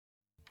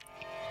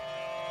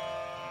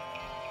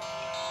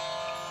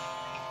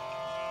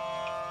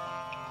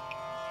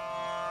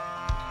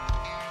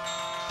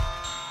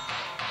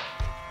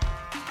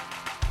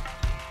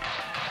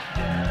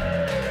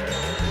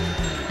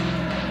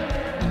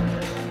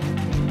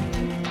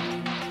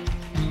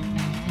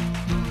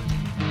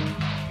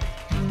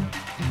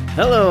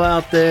Hello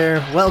out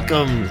there.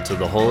 Welcome to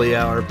the Holy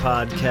Hour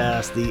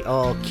Podcast, the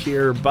All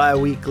Cure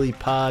bi-weekly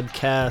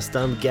podcast.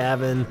 I'm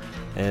Gavin,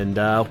 and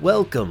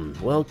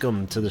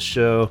welcome to the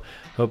show.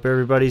 Hope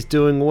everybody's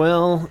doing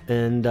well,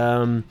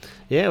 and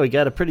we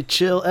got a pretty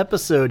chill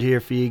episode here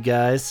for you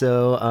guys,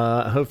 so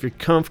I hope you're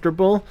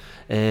comfortable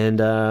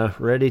and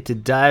ready to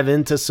dive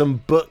into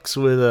some books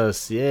with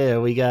us. Yeah,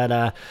 we got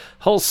a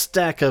whole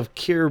stack of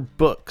Cure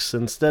books.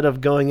 Instead of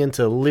going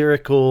into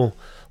lyrical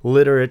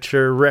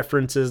literature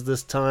references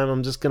this time,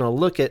 I'm just going to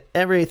look at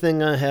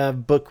everything I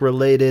have book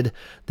related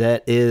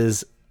that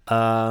is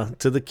to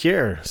the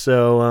Cure.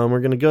 So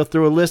we're going to go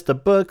through a list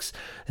of books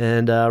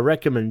and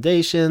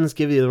recommendations,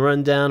 give you the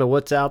rundown of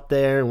what's out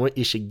there and what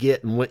you should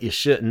get and what you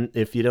shouldn't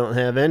if you don't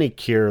have any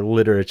Cure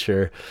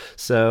literature.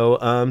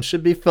 So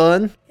should be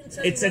fun.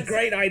 It's a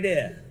great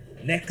idea.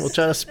 Next. We'll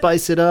try to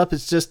spice it up.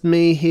 It's just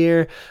me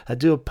here. I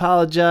do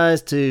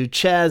apologize to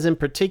Chaz in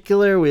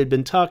particular. We had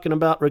been talking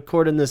about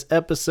recording this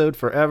episode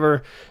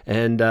forever,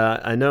 and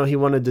I know he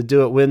wanted to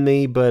do it with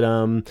me,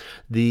 but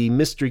the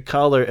Mystery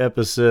Caller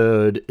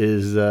episode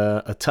is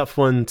a tough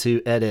one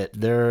to edit.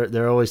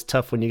 They're always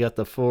tough when you got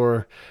the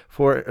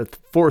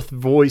fourth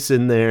voice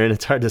in there, and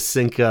it's hard to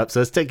sync up.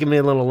 So it's taking me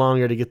a little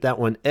longer to get that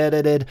one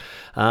edited.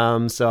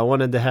 So I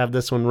wanted to have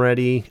this one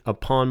ready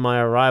upon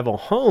my arrival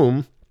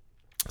home,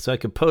 so I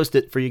could post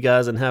it for you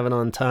guys and have it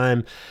on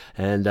time.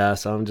 And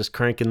so I'm just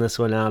cranking this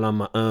one out on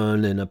my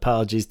own. And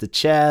apologies to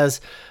Chaz,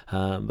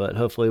 but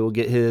hopefully we'll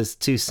get his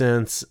 2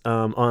 cents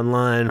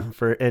online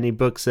for any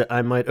books that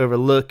I might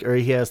overlook or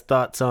he has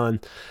thoughts on.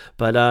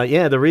 But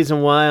the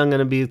reason why I'm going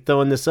to be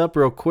throwing this up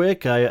real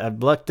quick,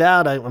 I've lucked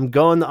out. I'm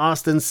going to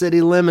Austin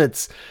City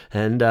Limits,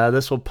 and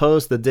this will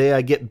post the day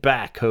I get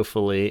back,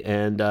 hopefully.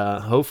 And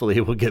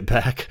hopefully we'll get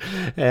back.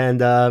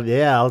 And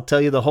I'll tell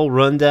you the whole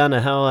rundown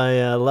of how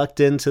I lucked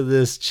into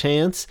this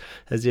chance.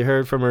 As you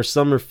heard from our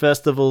Summer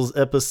Festivals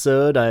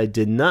episode, I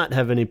did not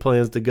have any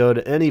plans to go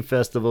to any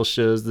festival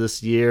shows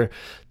this year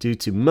due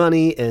to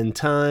money and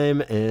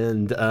time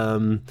and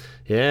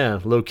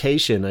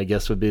location, I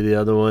guess would be the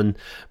other one.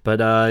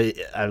 But I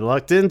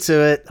lucked into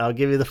it. I'll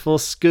give you the full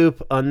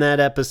scoop on that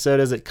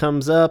episode as it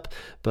comes up.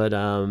 But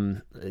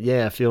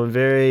feeling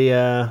very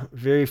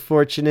very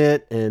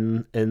fortunate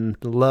and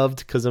loved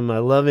because of my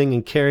loving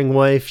and caring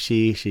wife.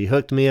 She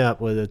hooked me up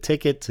with a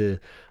ticket to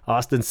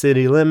Austin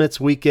City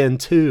Limits Weekend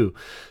 2.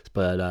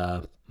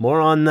 But more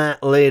on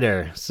that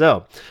later.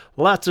 So,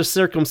 lots of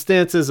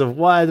circumstances of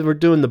why we're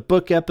doing the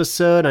book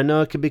episode. I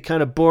know it can be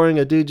kind of boring,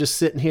 a dude just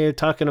sitting here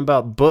talking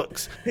about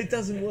books. It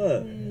doesn't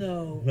work.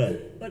 No.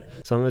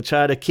 So I'm going to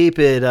try to keep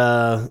it,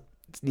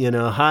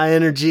 high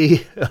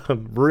energy,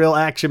 real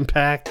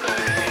action-packed.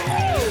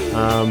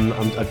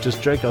 I've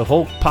just drank a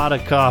whole pot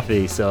of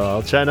coffee, so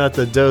I'll try not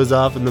to doze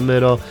off in the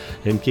middle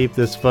and keep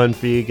this fun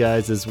for you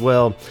guys as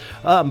well.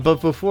 But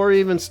before we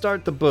even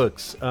start the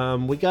books,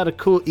 we got a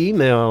cool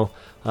email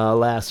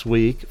last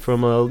week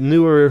from a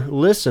newer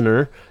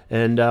listener,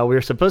 and we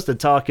were supposed to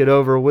talk it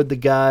over with the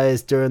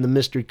guys during the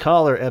Mystery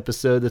Caller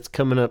episode that's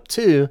coming up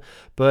too,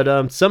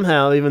 but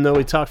somehow, even though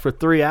we talked for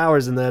 3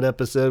 hours in that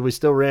episode, we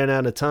still ran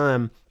out of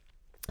time.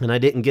 And I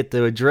didn't get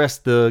to address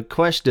the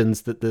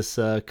questions that this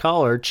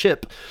caller,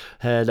 Chip,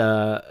 had,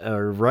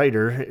 or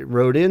writer,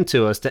 wrote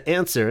into us to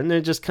answer. And they're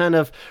just kind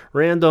of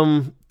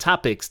random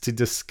topics to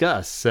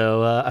discuss.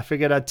 So I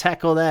figured I'd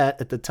tackle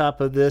that at the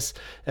top of this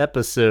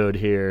episode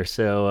here.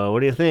 So what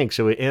do you think?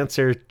 Shall we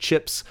answer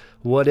Chip's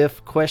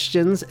what-if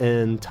questions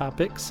and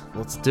topics?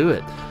 Let's do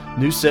it.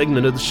 New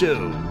segment of the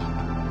show.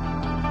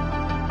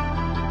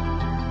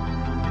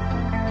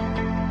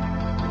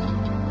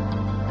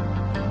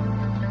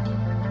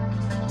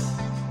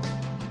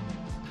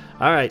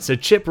 All right, so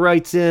Chip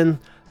writes in,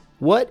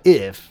 what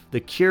if the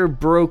Cure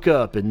broke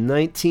up in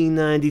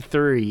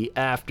 1993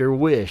 after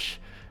Wish?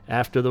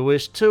 After the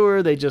Wish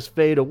tour, they just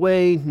fade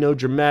away, no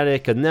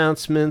dramatic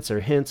announcements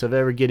or hints of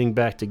ever getting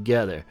back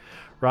together.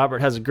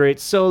 Robert has a great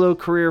solo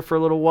career for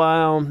a little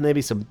while,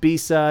 maybe some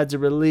B-sides are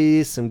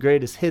released, some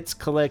greatest hits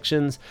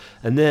collections,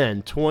 and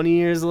then 20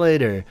 years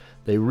later,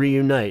 they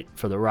reunite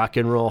for the Rock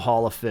and Roll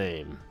Hall of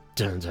Fame.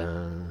 Dun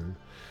dun.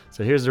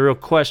 So here's the real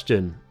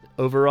question.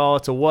 Overall,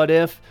 it's a what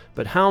if,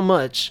 but how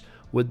much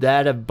would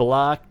that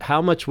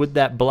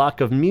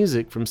block of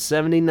music from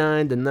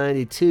 79 to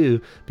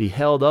 92 be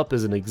held up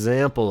as an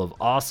example of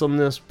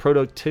awesomeness,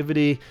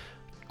 productivity,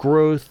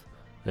 growth,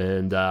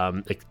 and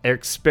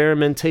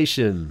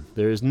experimentation?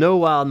 There's no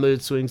Wild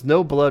Mood Swings,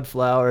 no Blood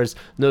Flowers,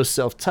 no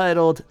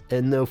Self-Titled,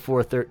 and no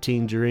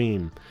 413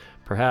 Dream.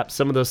 Perhaps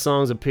some of those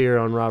songs appear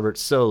on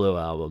Robert's solo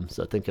album,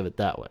 so think of it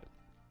that way.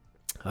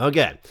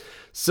 Okay.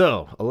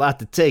 So, a lot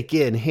to take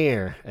in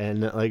here,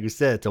 and like we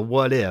said, it's a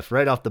what if.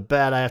 Right off the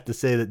bat, I have to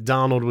say that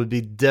Donald would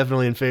be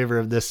definitely in favor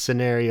of this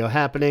scenario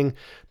happening.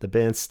 The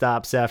band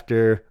stops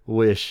after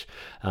Wish.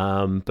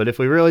 But if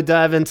we really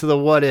dive into the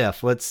what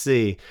if, let's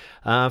see.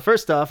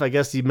 First off, I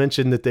guess you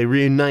mentioned that they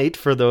reunite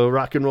for the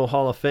Rock and Roll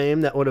Hall of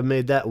Fame. That would have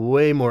made that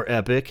way more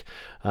epic.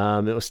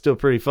 It was still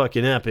pretty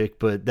fucking epic,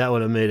 but that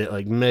would have made it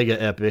like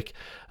mega epic.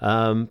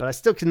 But I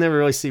still can never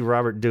really see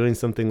Robert doing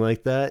something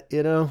like that,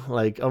 you know?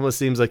 Like, almost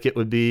seems like it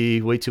would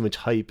be way too much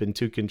hype and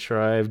too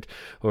contrived.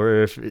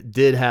 Or if it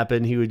did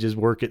happen, he would just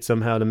work it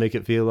somehow to make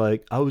it feel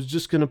like, I was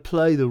just going to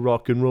play the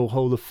Rock and Roll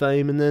Hall of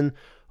Fame, and then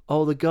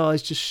all the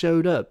guys just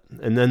showed up.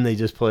 And then they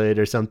just played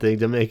or something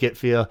to make it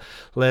feel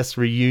less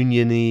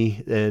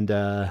reunion-y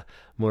and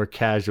more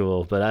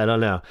casual. But I don't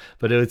know.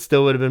 But it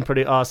still would have been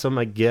pretty awesome,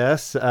 I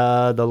guess. The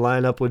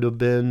lineup would have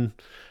been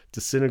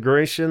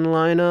Disintegration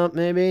lineup,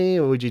 maybe?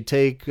 Or would you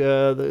take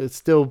it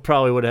still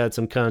probably would have had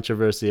some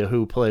controversy of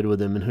who played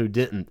with him and who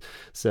didn't.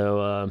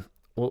 So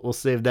we'll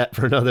save that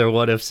for another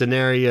what if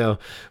scenario.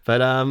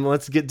 But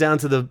let's get down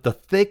to the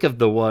thick of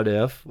the what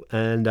if,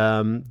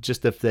 and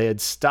just if they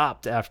had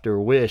stopped after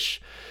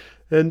Wish.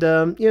 And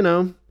you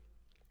know,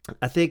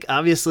 I think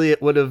obviously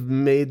it would have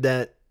made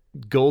that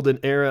golden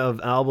era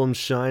of albums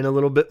shine a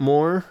little bit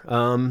more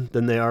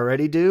than they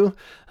already do,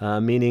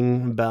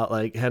 meaning about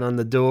like Head on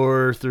the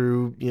Door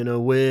through, you know,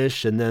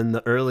 Wish, and then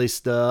the early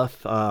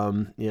stuff,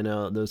 you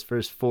know, those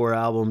first 4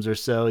 albums or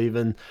so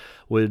even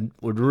would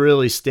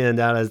really stand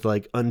out as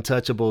like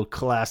untouchable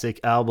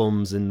classic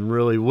albums and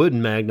really would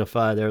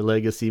magnify their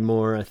legacy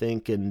more, I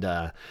think,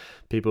 and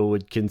people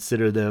would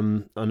consider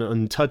them an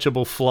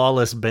untouchable,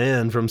 flawless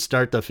band from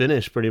start to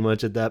finish pretty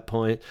much at that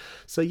point.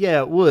 So yeah,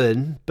 it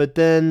would. But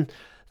then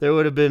there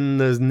would have been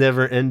those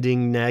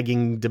never-ending,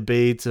 nagging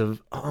debates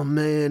of, oh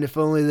man, if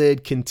only they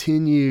had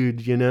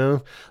continued, you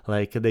know,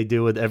 like they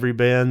do with every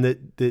band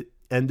that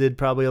ended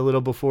probably a little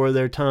before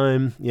their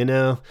time, you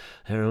know.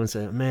 Everyone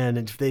said, man,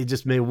 if they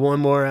just made one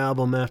more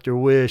album after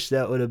Wish,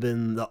 that would have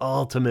been the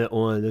ultimate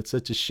one. It's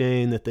such a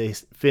shame that they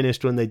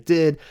finished when they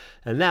did,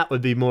 and that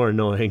would be more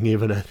annoying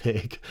even, I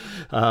think,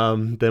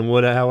 than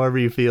however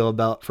you feel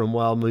about From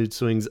Wild Mood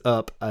Swings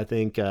Up. I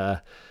think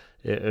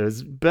it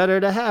was better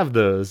to have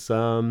those.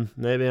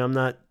 Maybe I'm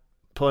not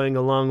playing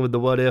along with the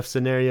what if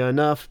scenario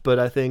enough, but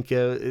I think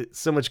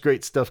so much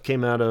great stuff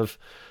came out of,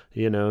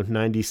 you know,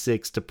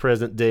 96 to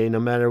present day, no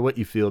matter what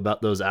you feel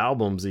about those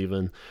albums,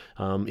 even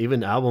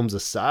albums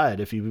aside,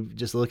 if you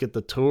just look at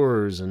the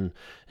tours and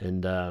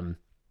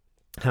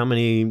how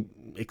many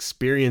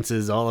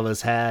experiences all of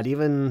us had,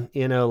 even,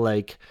 you know,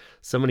 like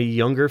so many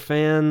younger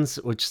fans,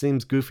 which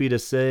seems goofy to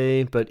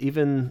say, but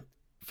even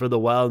for the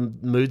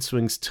Wild Mood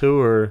Swings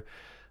tour,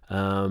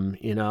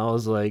 you know, I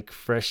was like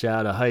fresh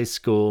out of high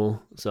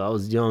school, so I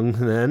was young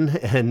then,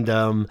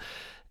 and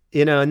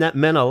you know, and that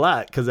meant a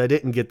lot because I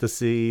didn't get to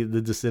see the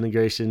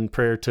Disintegration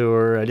Prayer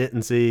Tour. I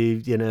didn't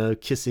see, you know,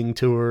 Kissing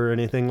Tour or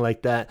anything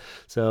like that.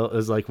 So it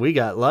was like we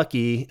got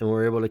lucky and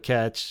were able to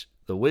catch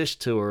the Wish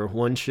Tour,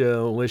 one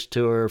show, Wish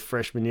Tour,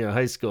 freshman year of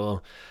high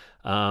school.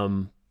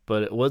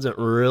 But it wasn't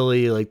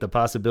really like the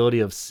possibility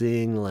of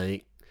seeing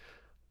like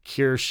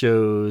Cure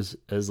shows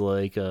as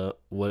like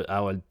what I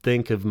would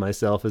think of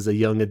myself as a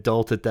young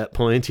adult at that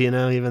point, you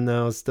know, even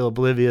though I was still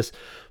oblivious.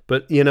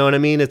 But you know what I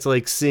mean? It's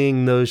like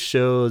seeing those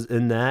shows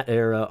in that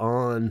era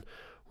on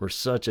were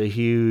such a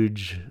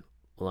huge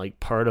like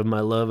part of my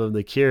love of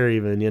the Cure,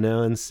 even, you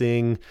know, and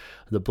seeing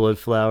the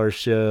Bloodflower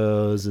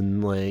shows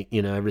and like,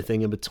 you know,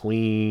 everything in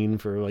between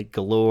for like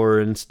Galore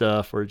and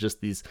stuff, or just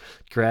these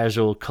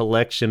gradual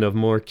collection of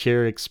more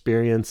Cure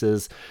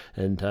experiences.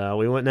 And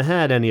we wouldn't have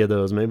had any of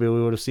those. Maybe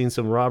we would have seen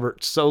some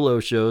Robert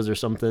solo shows or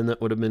something that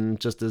would have been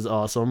just as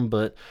awesome,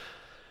 but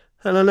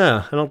I don't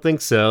know. I don't think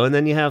so. And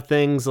then you have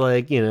things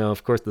like, you know,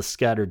 of course, the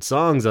scattered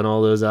songs on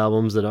all those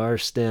albums that are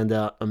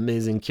standout,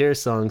 amazing Cure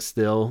songs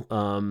still,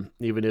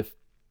 even if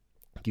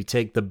you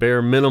take the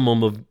bare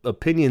minimum of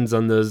opinions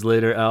on those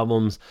later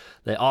albums,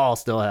 they all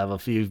still have a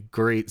few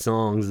great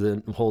songs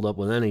that hold up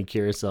with any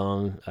Cure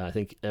song. I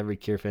think every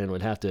Cure fan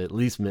would have to at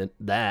least admit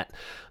that.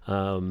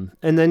 And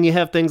then you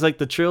have things like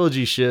the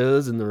trilogy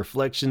shows and the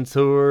Reflection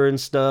Tour and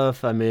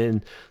stuff. I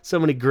mean, so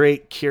many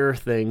great Cure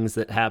things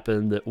that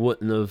happened that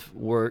wouldn't have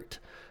worked.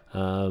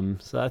 So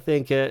I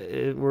think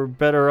we're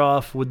better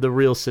off with the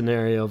real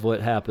scenario of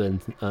what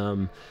happened,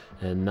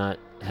 and not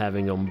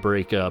having them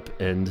break up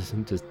and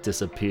just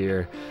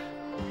disappear.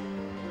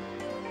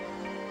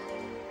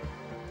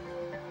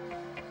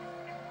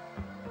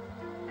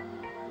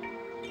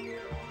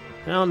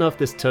 I don't know if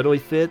this totally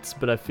fits,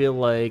 but I feel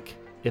like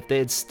if they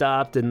had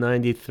stopped in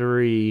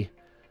 93,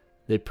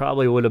 they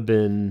probably would have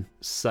been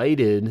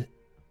cited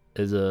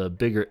as a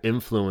bigger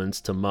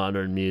influence to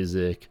modern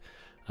music.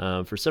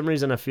 For some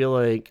reason, I feel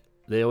like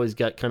they always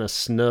got kind of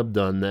snubbed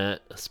on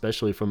that,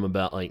 especially from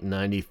about like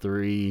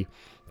 93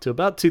 to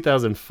about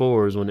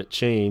 2004 is when it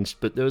changed.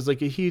 But there was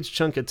like a huge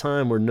chunk of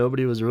time where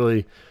nobody was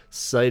really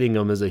citing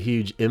them as a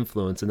huge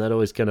influence, and that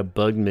always kind of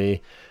bugged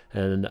me.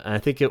 And I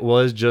think it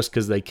was just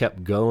because they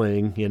kept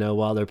going, you know,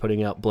 while they're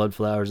putting out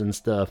Bloodflowers and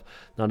stuff.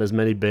 Not as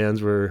many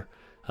bands were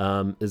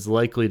as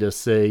likely to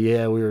say,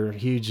 yeah, we were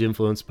huge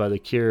influenced by The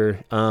Cure.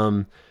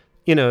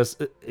 You know,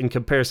 in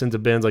comparison to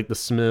bands like the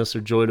Smiths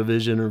or Joy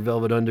Division or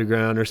Velvet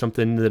Underground or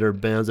something that are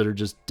bands that are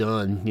just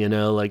done, you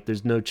know, like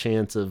there's no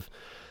chance of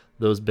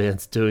those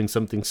bands doing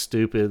something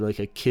stupid like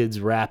a kid's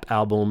rap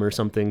album or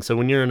something. So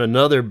when you're in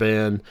another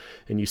band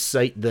and you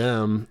cite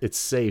them, it's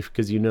safe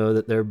because you know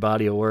that their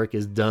body of work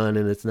is done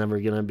and it's never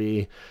going to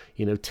be,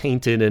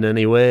 tainted in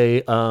any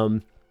way.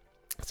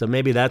 So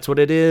maybe that's what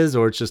it is,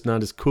 or it's just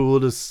not as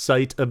cool to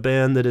cite a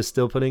band that is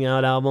still putting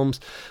out albums.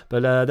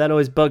 But that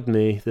always bugged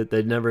me that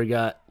they never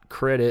got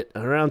credit.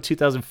 Around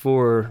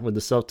 2004 with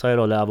the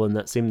self-titled album,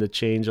 that seemed to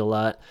change a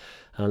lot.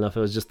 I don't know if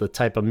it was just the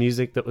type of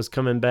music that was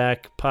coming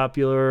back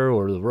popular,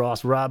 or the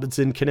Ross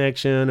Robinson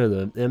connection, or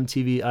the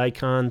MTV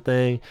Icon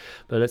thing.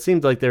 But it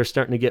seemed like they were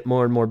starting to get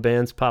more and more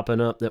bands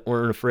popping up that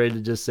weren't afraid to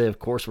just say, of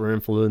course, we're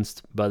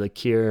influenced by The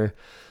Cure.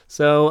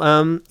 So,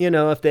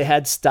 if they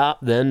had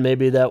stopped then,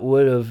 maybe that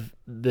would have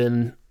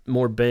been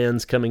more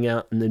bands coming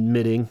out and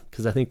admitting,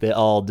 because I think they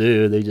all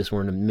do. They just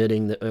weren't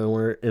admitting that they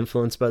were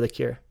influenced by The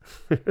Cure.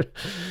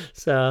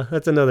 So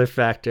that's another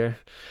factor.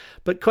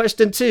 But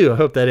question 2, I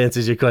hope that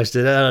answers your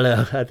question. I don't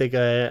know. I think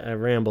I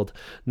rambled.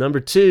 Number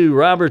 2,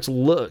 Robert's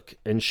look,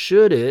 and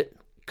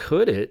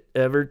could it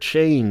ever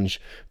change?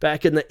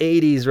 Back in the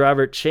 80s,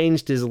 Robert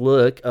changed his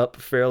look up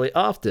fairly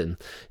often.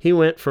 He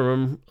went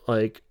from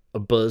like a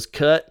buzz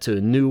cut to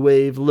a new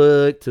wave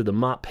look to the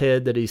mop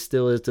head that he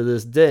still is to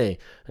this day.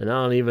 And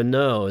I don't even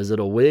know, is it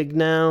a wig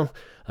now?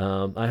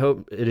 I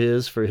hope it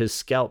is for his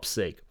scalp's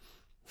sake.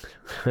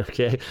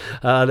 Okay.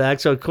 The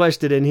actual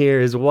question in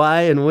here is,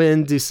 why and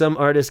when do some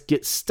artists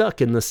get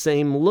stuck in the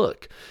same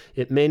look?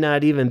 It may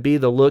not even be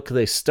the look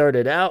they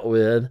started out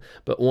with,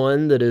 but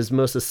one that is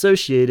most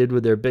associated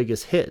with their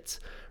biggest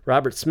hits.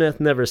 Robert Smith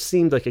never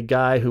seemed like a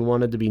guy who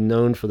wanted to be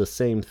known for the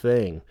same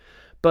thing.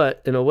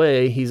 But in a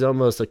way, he's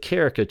almost a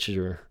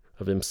caricature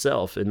of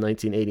himself in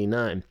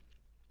 1989.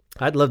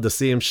 I'd love to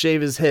see him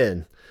shave his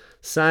head.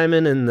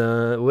 Simon, and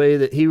the way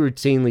that he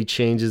routinely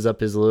changes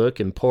up his look,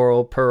 and poor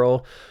old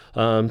Pearl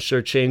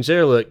sure changed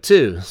their look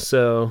too.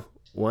 So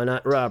why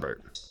not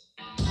Robert?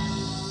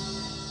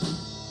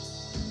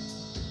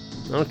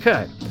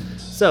 Okay,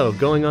 so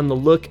going on the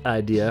look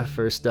idea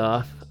first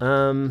off.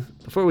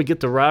 Before we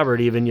get to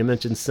Robert even, you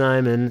mentioned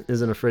Simon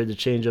isn't afraid to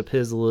change up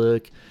his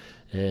look,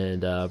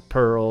 and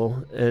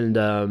Pearl, and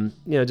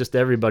just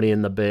everybody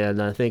in the band.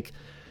 I think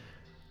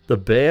the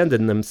band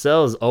and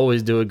themselves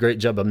always do a great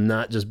job of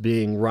not just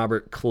being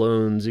Robert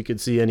clones. You could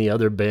see any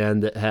other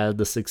band that had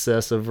the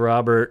success of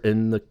Robert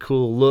and the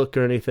cool look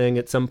or anything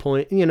at some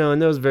point, in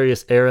those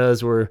various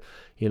eras where,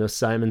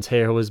 Simon's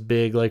hair was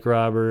big like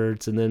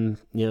Robert's, and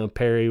then,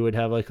 Perry would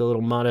have like a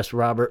little modest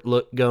Robert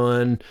look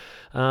going.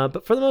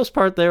 But for the most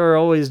part, they were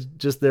always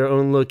just their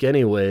own look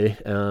anyway.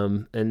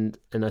 And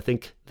I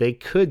think they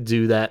could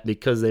do that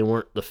because they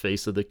weren't the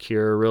face of The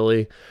Cure,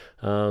 really.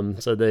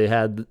 So they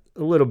had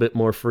a little bit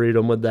more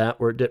freedom with that,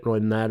 where it didn't really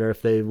matter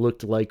if they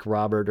looked like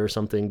Robert or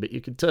something. But you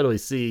could totally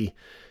see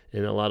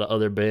in a lot of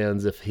other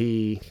bands, if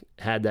he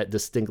had that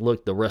distinct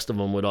look, the rest of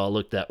them would all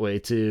look that way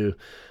too,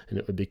 and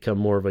it would become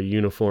more of a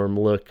uniform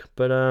look.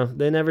 But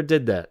they never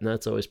did that, and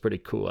that's always pretty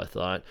cool, I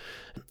thought.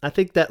 I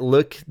think that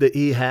look that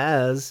he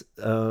has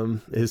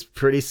is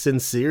pretty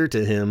sincere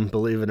to him,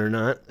 believe it or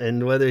not.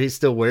 And whether he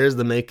still wears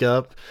the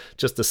makeup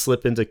just to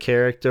slip into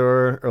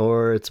character,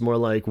 or it's more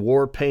like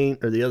war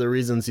paint, or the other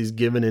reasons he's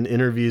given in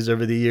interviews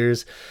over the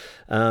years,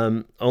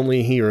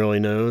 only he really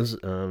knows,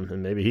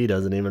 and maybe he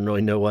doesn't even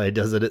really know why he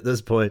does it at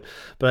this point.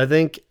 But I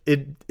think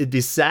it'd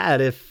be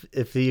sad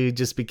if he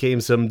just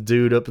became some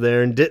dude up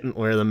there and didn't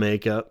wear the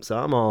makeup. So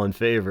I'm all in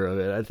favor of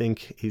it. I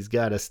think he's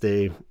got to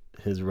stay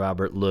his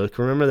Robert look.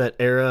 Remember that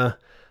era?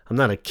 I'm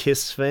not a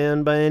Kiss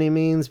fan by any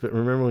means, but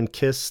remember when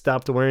Kiss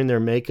stopped wearing their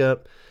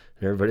makeup?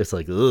 And everybody's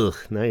like, ugh,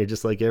 now you're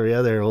just like every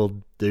other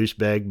old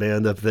douchebag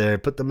band up there.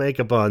 Put the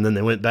makeup on. Then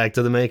they went back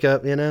to the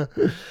makeup,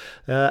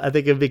 I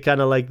think it'd be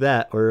kind of like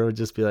that, where it would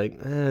just be like,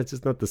 it's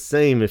just not the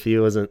same if he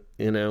wasn't,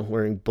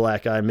 wearing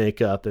black eye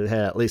makeup and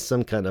had at least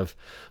some kind of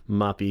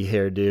moppy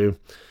hairdo.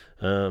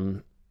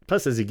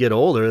 Plus, as you get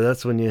older,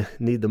 that's when you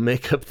need the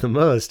makeup the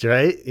most,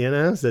 right?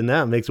 So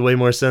now it makes way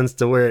more sense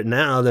to wear it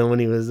now than when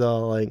he was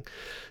all like,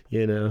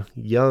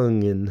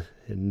 young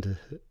and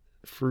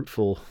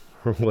fruitful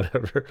or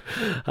whatever.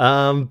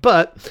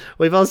 But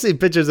we've all seen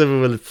pictures of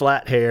him with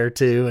flat hair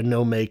too and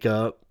no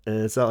makeup.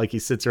 And it's not like he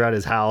sits around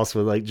his house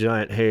with like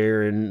giant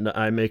hair and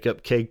eye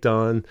makeup caked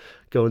on,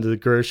 going to the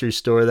grocery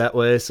store that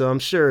way. So I'm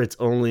sure it's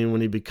only when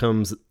he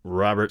becomes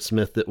Robert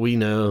Smith that we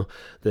know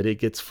that it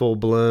gets full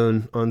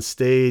blown on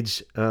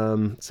stage.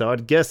 So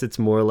I'd guess it's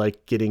more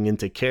like getting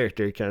into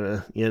character kind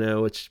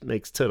of, which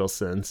makes total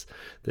sense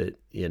that,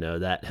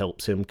 that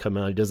helps him come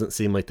out. He doesn't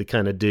seem like the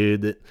kind of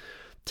dude that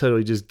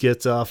totally just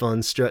gets off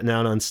on strutting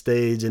out on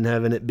stage and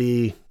having it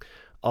be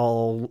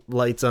all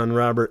lights on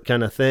Robert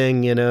kind of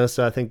thing,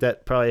 so I think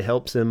that probably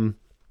helps him,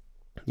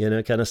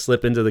 kind of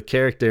slip into the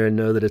character and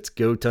know that it's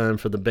go time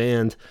for the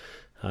band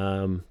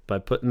by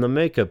putting the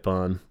makeup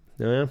on.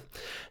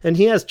 And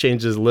he has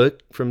changed his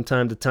look from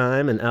time to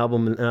time and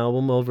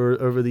album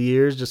over the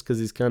years, just because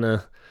he's kind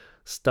of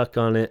stuck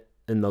on it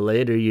in the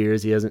later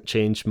years, he hasn't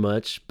changed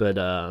much, but,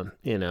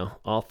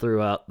 all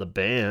throughout the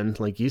band,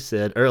 like you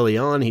said, early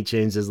on, he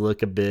changed his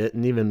look a bit,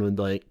 and even with,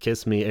 like,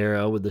 Kiss Me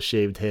era with the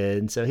shaved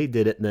head, so he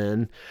did it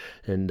then,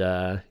 and,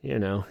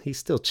 he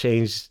still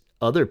changed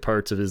other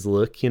parts of his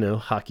look,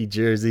 hockey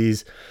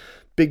jerseys,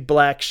 big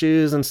black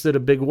shoes instead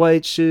of big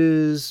white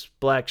shoes,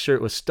 black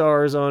shirt with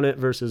stars on it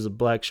versus a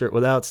black shirt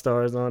without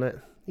stars on it,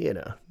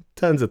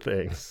 tons of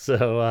things,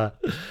 so,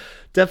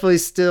 definitely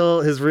still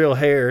his real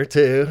hair,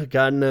 too.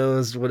 God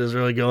knows what is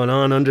really going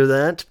on under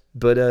that.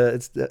 But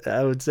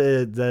I would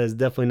say that is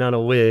definitely not a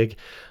wig.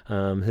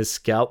 His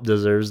scalp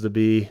deserves to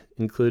be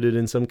included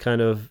in some kind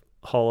of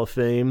Hall of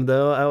Fame,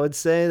 though, I would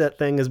say. That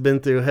thing has been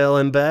through hell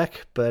and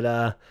back.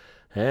 But,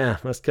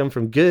 must come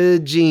from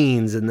good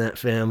genes in that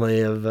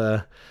family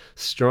of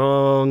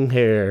strong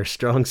hair,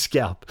 strong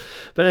scalp.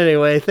 But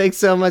anyway, thanks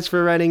so much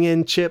for writing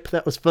in, Chip.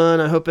 That was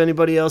fun. I hope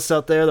anybody else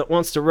out there that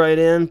wants to write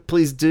in,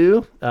 please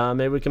do.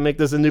 Maybe we can make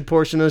this a new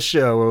portion of the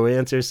show where we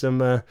answer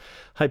some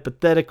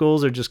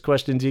hypotheticals or just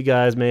questions you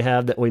guys may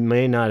have that we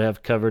may not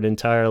have covered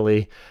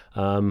entirely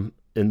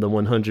in the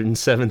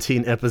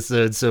 117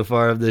 episodes so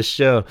far of this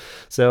show.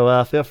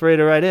 So feel free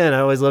to write in. I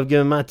always love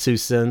giving my 2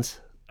 cents,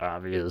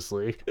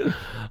 obviously.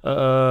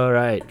 All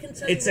right.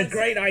 It's a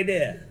great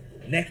idea.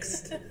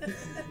 Next.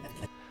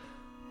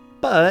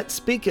 But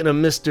speaking of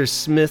Mr.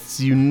 Smith's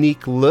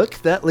unique look,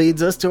 that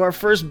leads us to our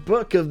first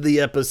book of the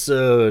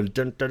episode.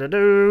 Dun, dun, dun,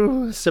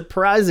 dun.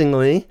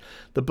 Surprisingly,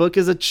 the book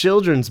is a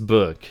children's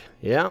book.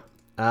 Yeah.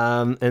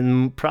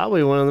 And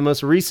probably one of the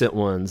most recent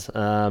ones.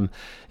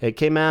 It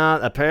came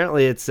out,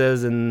 apparently it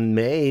says in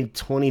May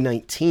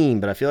 2019,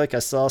 but I feel like I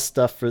saw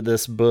stuff for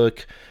this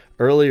book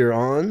earlier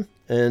on.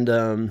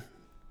 And,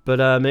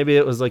 But maybe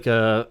it was like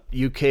a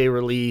UK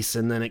release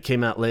and then it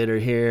came out later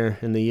here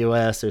in the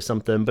US or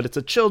something. But it's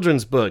a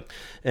children's book.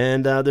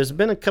 And there's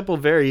been a couple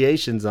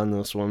variations on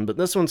this one. But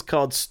this one's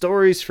called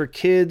Stories for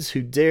Kids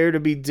Who Dare to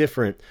Be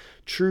Different.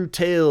 True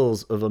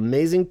Tales of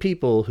Amazing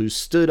People Who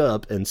Stood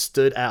Up and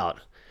Stood Out.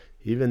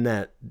 Even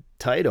that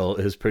title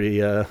is pretty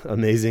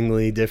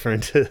amazingly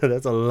different.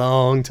 That's a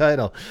long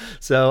title.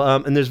 So,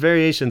 and there's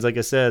variations, like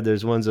I said,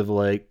 there's ones of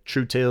like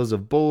true tales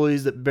of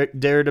boys that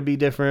dare to be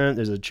different.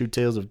 There's a true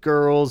tales of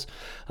girls.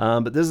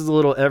 But this is a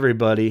little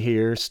everybody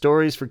here.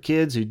 Stories for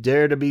Kids Who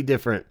Dare to Be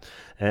Different.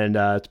 And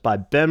it's by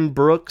Ben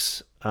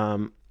Brooks.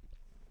 I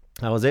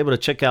was able to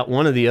check out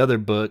one of the other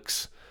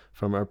books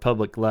from our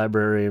public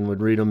library and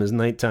would read them as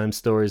nighttime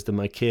stories to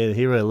my kid.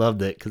 He really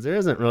loved it because there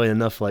isn't really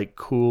enough like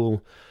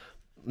cool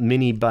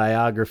mini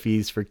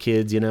biographies for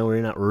kids, where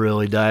you're not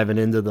really diving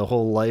into the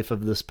whole life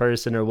of this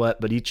person or what,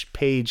 but each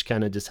page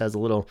kind of just has a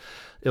little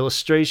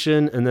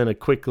illustration and then a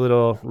quick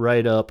little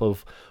write-up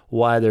of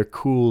why they're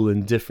cool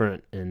and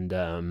different and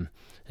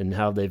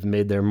how they've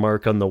made their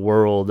mark on the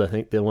world. I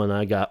think the one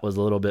I got was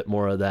a little bit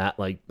more of that,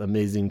 like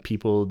amazing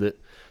people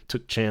that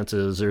took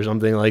chances or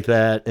something like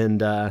that. And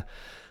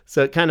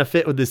so it kind of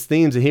fit with his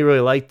themes and he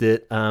really liked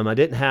it. I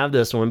didn't have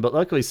this one, but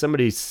luckily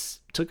somebody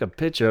took a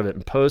picture of it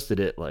and posted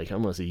it like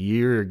almost a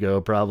year ago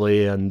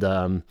probably, and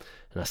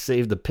I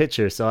saved the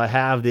picture, so I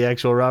have the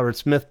actual Robert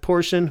Smith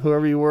portion.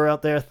 Whoever you were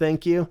out there,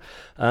 thank you.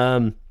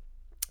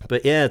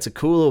 But yeah, it's a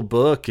cool little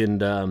book,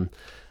 and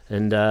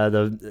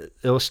the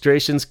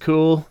illustration's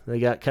cool.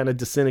 They got kind of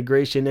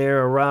disintegration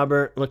era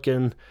Robert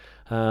looking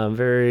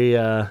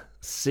very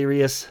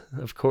serious,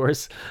 of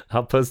course.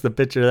 I'll post the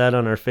picture of that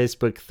on our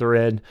Facebook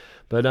thread.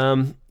 But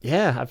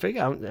yeah, I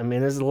figure,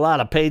 there's a lot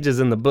of pages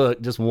in the book.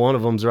 Just one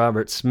of them's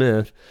Robert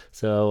Smith.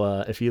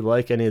 So if you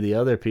like any of the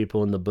other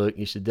people in the book,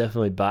 you should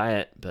definitely buy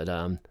it. But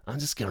I'm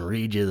just going to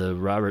read you the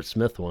Robert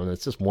Smith one.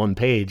 It's just one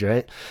page,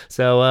 right?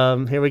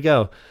 So here we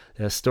go.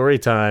 Story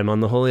time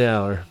on the Holy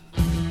Hour.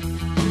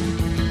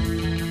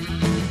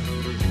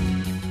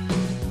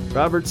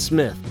 Robert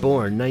Smith,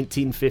 born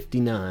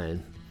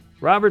 1959.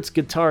 Robert's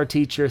guitar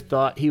teacher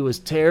thought he was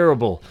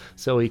terrible,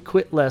 so he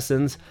quit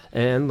lessons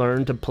and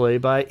learned to play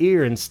by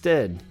ear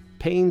instead,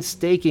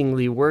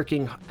 painstakingly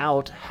working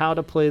out how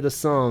to play the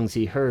songs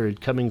he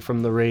heard coming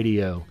from the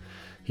radio.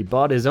 He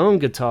bought his own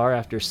guitar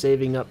after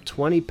saving up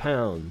 20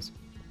 pounds.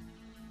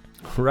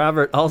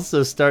 Robert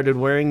also started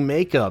wearing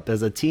makeup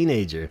as a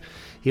teenager.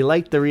 He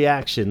liked the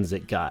reactions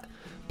it got.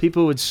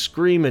 People would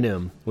scream at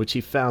him, which he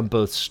found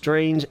both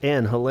strange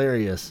and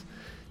hilarious.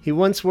 He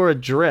once wore a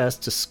dress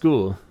to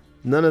school.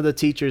 None of the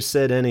teachers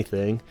said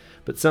anything,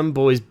 but some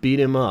boys beat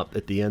him up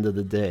at the end of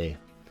the day.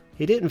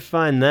 He didn't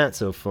find that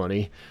so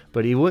funny,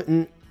 but he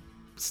wouldn't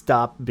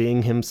stop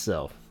being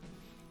himself.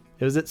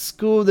 It was at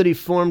school that he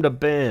formed a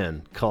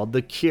band called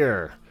The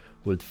Cure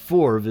with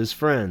 4 of his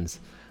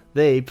friends.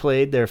 They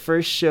played their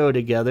first show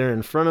together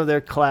in front of their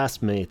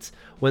classmates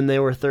when they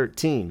were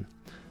 13.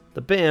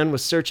 The band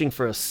was searching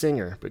for a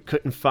singer but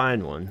couldn't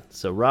find one,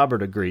 so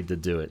Robert agreed to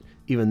do it,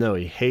 even though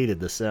he hated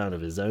the sound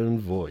of his own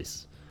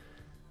voice.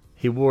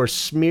 He wore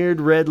smeared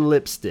red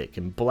lipstick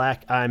and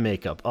black eye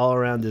makeup all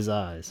around his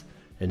eyes,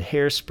 and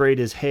hairsprayed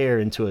his hair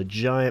into a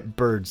giant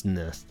bird's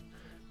nest.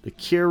 The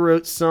Cure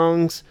wrote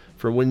songs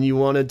for when you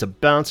wanted to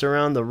bounce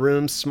around the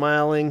room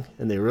smiling,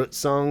 and they wrote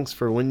songs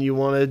for when you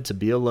wanted to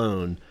be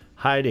alone,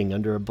 hiding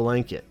under a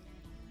blanket.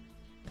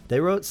 They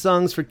wrote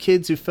songs for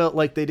kids who felt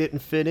like they didn't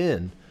fit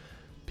in.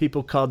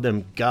 People called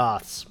them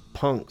goths,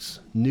 punks,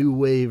 new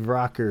wave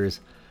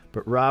rockers,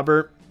 but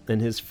Robert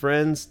and his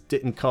friends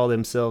didn't call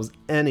themselves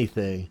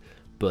anything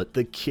but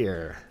The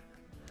Cure.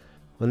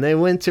 When they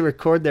went to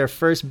record their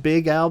first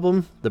big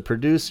album, the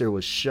producer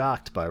was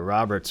shocked by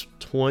Robert's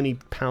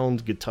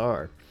 20-pound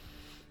guitar.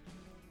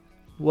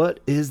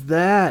 "What is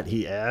that?"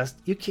 he asked.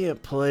 "You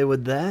can't play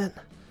with that."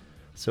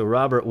 So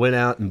Robert went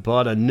out and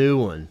bought a new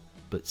one,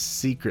 but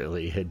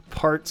secretly had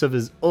parts of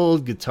his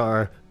old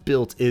guitar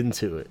built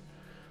into it.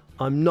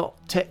 "I'm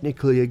not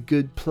technically a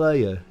good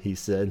player," he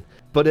said,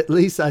 "but at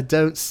least I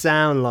don't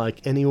sound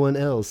like anyone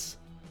else."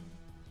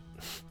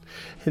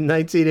 In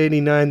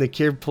 1989, The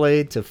Cure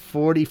played to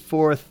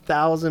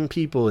 44,000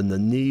 people in the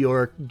New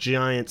York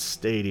Giants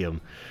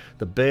Stadium.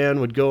 The band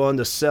would go on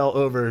to sell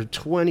over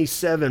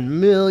 27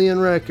 million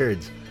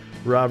records.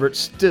 Robert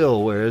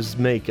still wears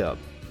makeup.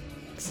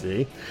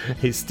 See?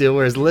 He still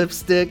wears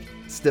lipstick,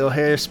 still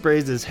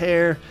hairsprays his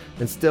hair,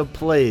 and still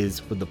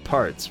plays with the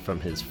parts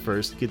from his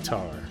first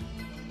guitar.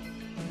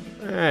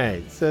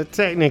 Alright, so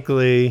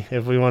technically,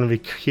 if we want to be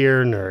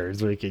Cure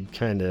nerds, we could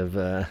kind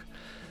of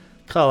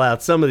call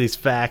out some of these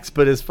facts,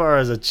 but as far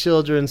as a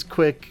children's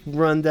quick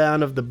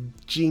rundown of the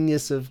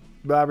genius of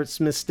Robert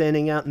Smith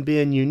standing out and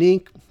being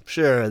unique,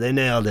 sure, they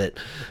nailed it.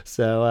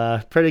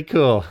 So, pretty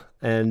cool.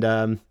 And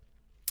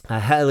I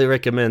highly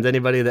recommend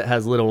anybody that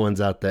has little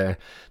ones out there,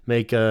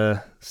 make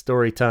a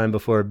story time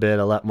before bed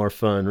a lot more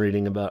fun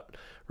reading about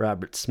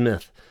Robert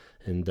Smith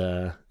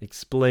and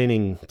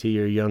explaining to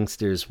your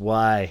youngsters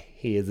why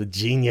he is a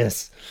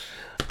genius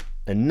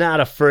and not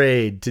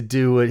afraid to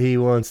do what he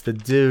wants to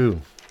do.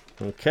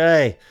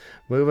 Okay,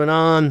 moving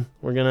on.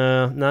 We're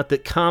gonna, not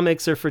that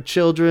comics are for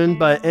children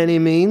by any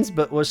means,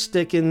 but we're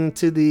sticking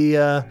to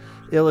the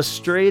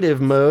illustrative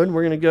mode.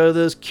 We're gonna go to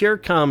those Cure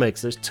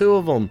comics. There's 2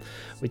 of them.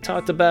 We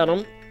talked about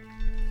them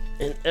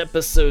in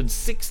episode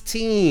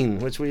 16,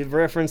 which we've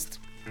referenced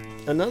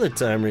another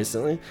time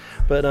recently.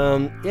 But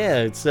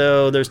yeah,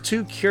 so there's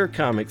 2 Cure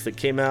comics that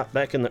came out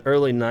back in the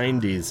early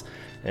 90s,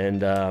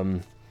 and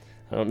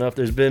I don't know if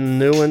there's been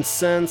new ones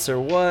since or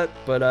what,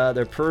 but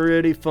they're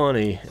pretty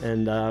funny,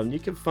 and you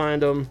can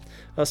find them.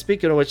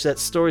 Speaking of which, that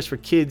Stories for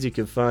Kids you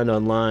can find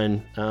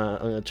online. I'm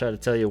going to try to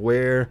tell you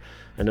where.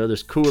 I know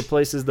there's cooler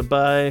places to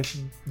buy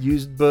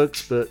used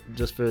books, but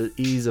just for the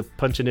ease of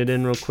punching it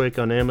in real quick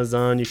on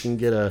Amazon, you can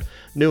get a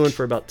new one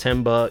for about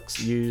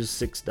 $10, used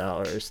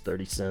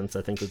 $6.30,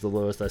 I think was the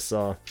lowest I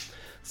saw.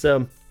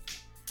 So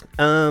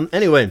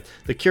anyway,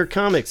 the Cure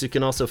comics you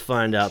can also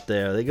find out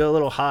there. They go a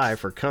little high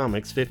for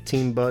comics,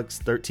 $15,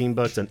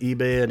 $13 on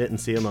eBay. I didn't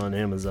see them on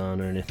Amazon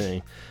or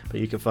anything,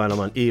 but you can find them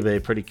on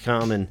eBay, pretty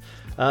common.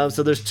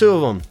 So there's 2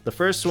 of them. The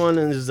first one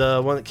is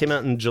one that came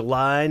out in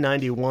July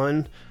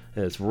 91.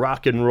 It's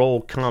Rock and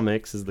Roll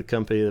Comics is the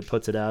company that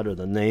puts it out, or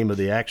the name of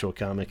the actual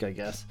comic, I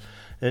guess.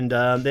 And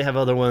they have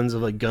other ones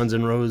of like Guns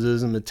N'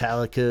 Roses and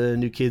Metallica,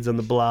 New Kids on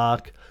the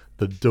Block,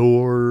 The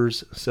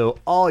Doors. So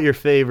all your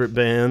favorite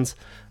bands.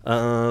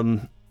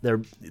 They're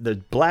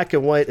black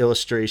and white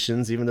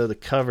illustrations, even though the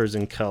cover's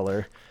in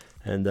color.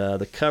 And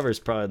the cover's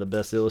probably the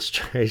best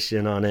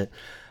illustration on it.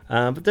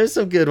 But there's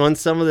some good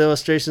ones. Some of the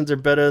illustrations are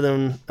better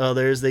than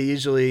others. They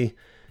usually,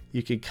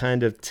 you could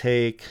kind of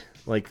take,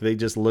 like they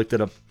just looked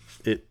at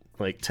it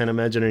like 10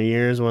 Imaginary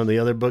Years, one of the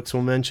other books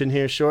we'll mention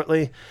here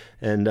shortly,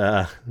 and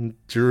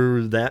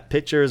drew that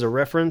picture as a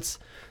reference.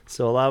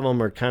 So a lot of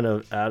them are kind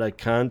of out of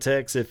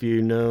context if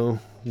you know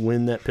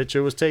when that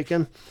picture was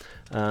taken.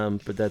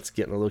 But that's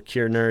getting a little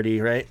Cure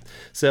nerdy, right?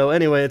 So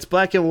anyway, it's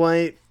black and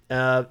white.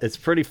 It's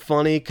pretty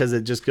funny because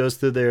it just goes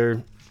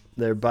through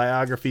their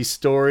biography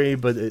story,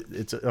 but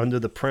it's under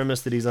the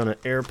premise that he's on an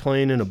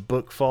airplane and a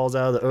book falls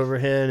out of the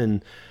overhead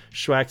and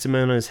schwacks him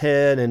on his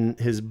head, and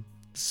his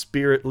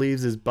spirit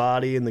leaves his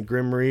body, and the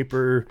Grim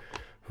Reaper,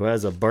 who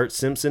has a Bart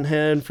Simpson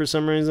head for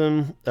some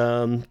reason,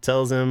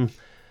 tells him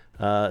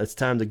it's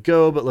time to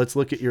go, but let's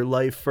look at your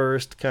life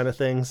first, kind of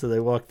thing. So they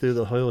walk through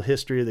the whole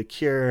history of the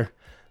Cure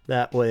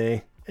that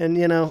way. And,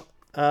 you know,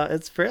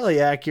 it's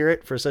fairly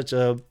accurate for such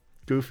a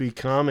goofy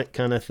comic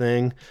kind of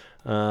thing.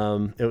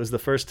 It was the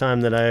first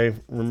time that I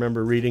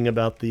remember reading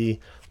about the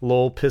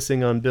Lowell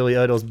pissing on Billy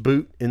Idol's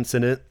boot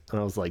incident. And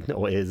I was like, no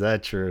way is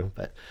that true.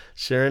 But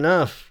sure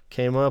enough,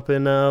 came up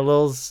in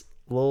Lowell's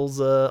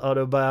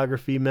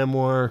autobiography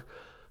memoir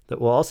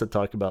that we'll also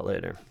talk about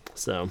later.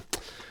 So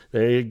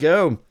there you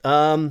go.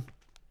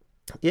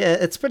 Yeah,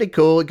 it's pretty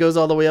cool. It goes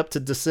all the way up to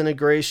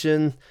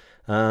Disintegration.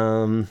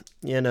 You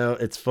know,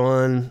 it's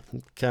fun,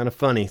 kind of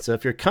funny. So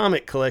if you're a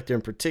comic collector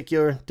in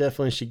particular,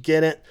 definitely should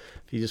get it.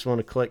 If you just want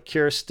to collect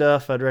Cure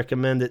stuff, I'd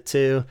recommend it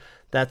too.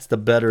 That's the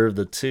better of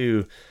the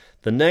 2.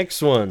 The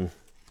next one,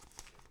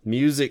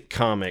 Music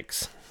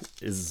Comics,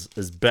 is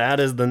as bad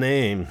as the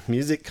name.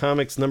 Music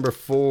Comics number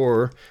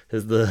 4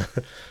 is the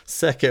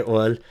second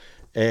one.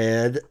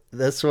 And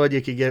this one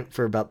you can get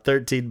for about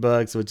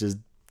 $13, which is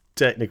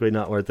technically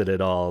not worth it at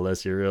all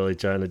unless you're really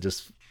trying to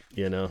just,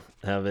 you know,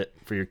 have it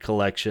for your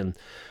collection.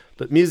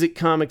 But Music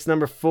Comics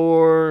number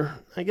 4,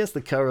 I guess the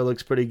cover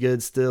looks pretty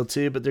good still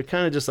too, but they're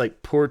kind of just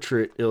like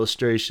portrait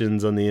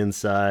illustrations on the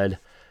inside.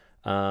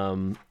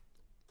 The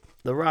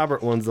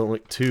Robert ones don't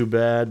look too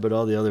bad, but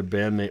all the other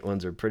bandmate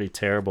ones are pretty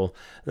terrible.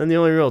 And then the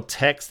only real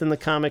text in the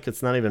comic,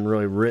 it's not even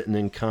really written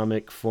in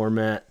comic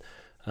format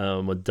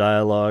with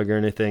dialogue or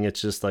anything.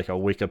 It's just like a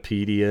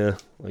Wikipedia.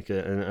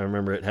 And I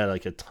remember it had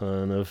like a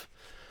ton of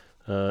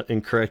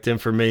incorrect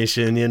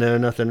information,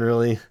 nothing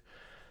really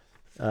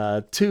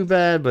too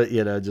bad, but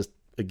just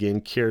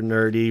again Cure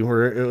nerdy,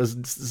 where it was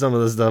some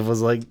of the stuff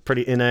was like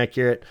pretty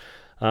inaccurate.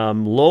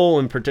 Lowell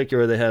in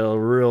particular, they had a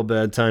real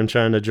bad time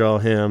trying to draw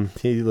him.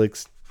 He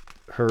looks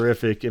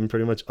horrific in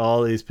pretty much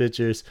all these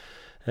pictures,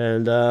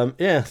 and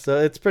so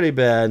it's pretty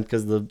bad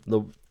because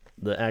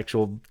the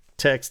actual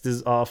text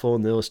is awful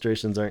and the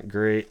illustrations aren't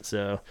great.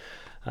 So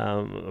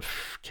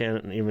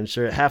can't even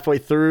sure. Halfway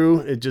through,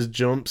 it just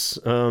jumps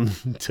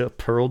to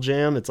Pearl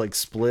Jam. It's like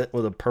split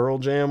with a Pearl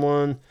Jam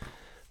one.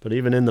 But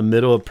even in the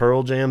middle of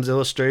Pearl Jam's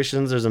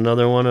illustrations, there's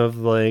another one of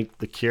like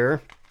The Cure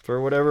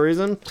for whatever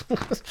reason.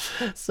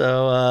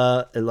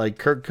 So like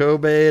Kurt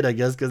Cobain, I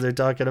guess because they're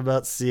talking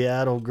about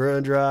Seattle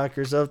grunge rock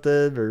or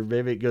something, or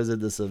maybe it goes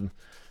into some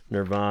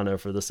Nirvana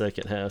for the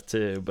second half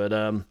too. But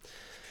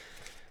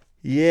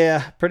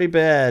pretty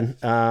bad.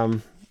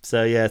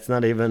 So it's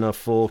not even a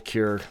full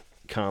Cure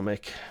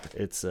comic.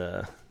 It's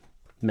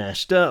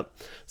mashed up.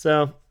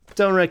 So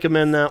don't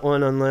recommend that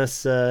one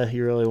unless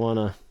you really want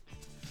to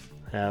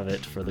have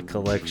it for the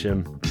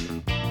collection.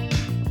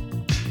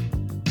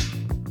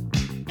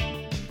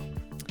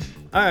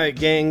 Alright,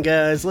 gang,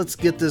 guys, let's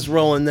get this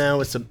rolling now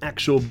with some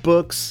actual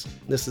books.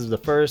 This is the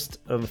first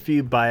of a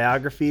few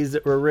biographies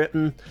that were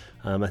written.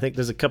 I think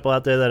there's a couple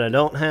out there that I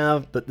don't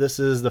have, but this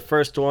is the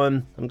first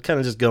one. I'm kind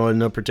of just going in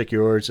no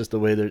particular order. It's just the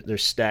way they're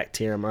stacked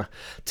here on my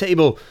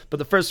table. But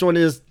the first one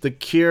is The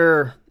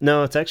Cure.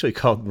 No, it's actually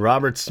called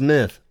Robert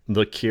Smith,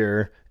 The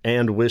Cure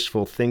and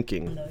Wishful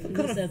Thinking. What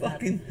kind of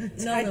fucking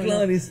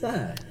tagline is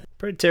that?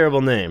 Pretty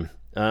terrible name.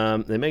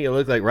 They make it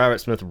look like Robert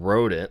Smith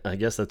wrote it. I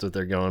guess that's what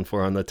they're going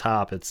for. On the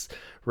top, it's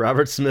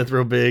Robert Smith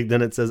real big.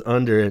 Then it says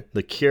under it,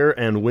 The Cure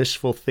and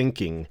Wishful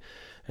Thinking.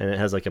 And it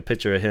has like a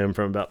picture of him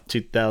from about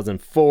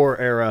 2004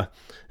 era.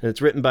 And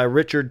it's written by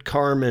Richard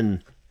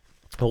Carmen.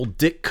 Old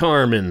Dick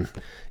Carmen.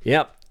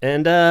 Yep.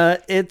 And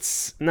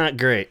it's not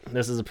great.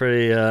 This is a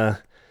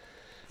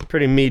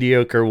pretty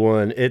mediocre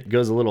one. It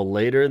goes a little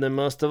later than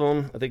most of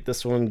them. I think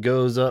this one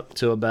goes up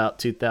to about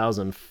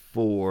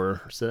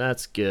 2004, so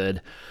that's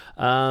good.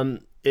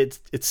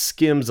 It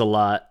skims a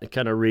lot. It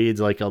kind of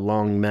reads like a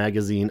long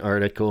magazine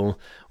article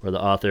where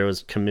the author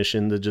was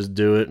commissioned to just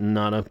do it and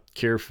not a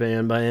Cure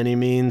fan by any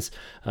means.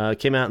 It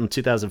came out in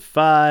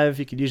 2005.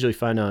 You could usually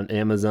find it on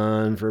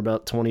Amazon for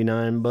about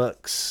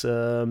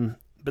 $29.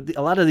 But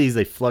a lot of these,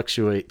 they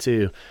fluctuate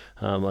too.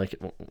 Like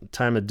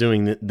time of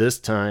doing this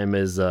time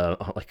is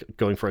like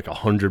going for like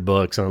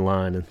 $100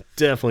 online, and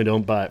definitely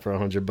don't buy it for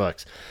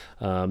 $100.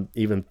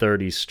 Even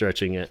 30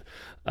 stretching it.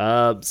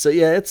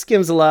 It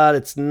skims a lot.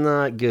 It's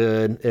not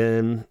good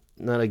and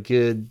not a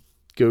good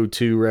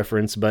go-to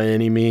reference by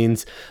any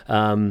means.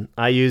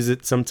 I use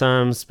it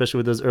sometimes, especially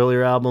with those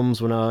earlier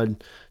albums, when I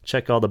would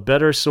check all the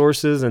better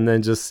sources and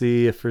then just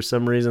see if for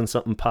some reason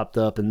something popped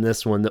up in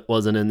this one that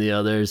wasn't in the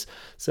others.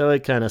 So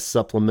it kind of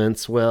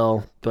supplements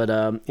well, but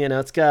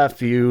it's got a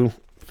few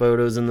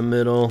photos in the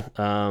middle.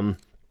 And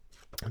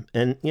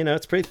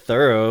it's pretty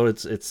thorough.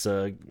 It's let's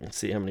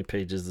see how many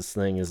pages this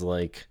thing is,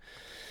 like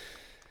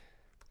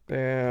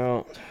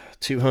about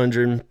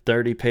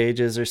 230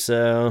 pages or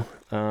so.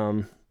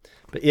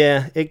 But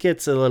it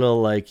gets a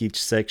little like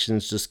each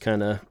section's just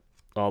kind of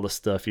all the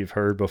stuff you've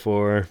heard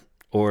before,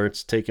 or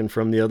it's taken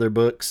from the other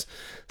books.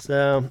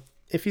 So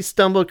if you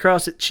stumble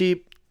across it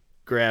cheap,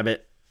 grab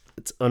it.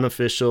 It's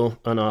unofficial,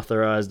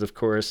 unauthorized, of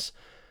course,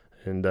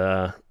 and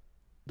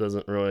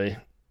doesn't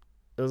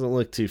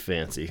look too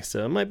fancy.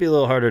 So it might be a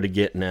little harder to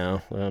get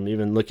now.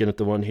 Even looking at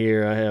the one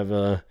here, I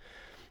have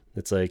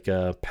it's like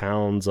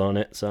pounds on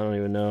it, so I don't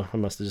even know. I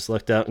must have just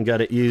lucked out and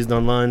got it used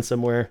online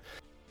somewhere.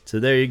 So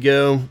there you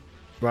go.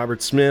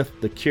 Robert Smith,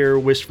 The Cure,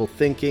 Wishful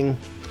Thinking.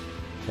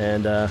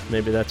 And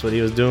maybe that's what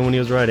he was doing when he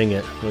was writing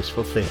it.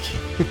 Wishful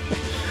thinking.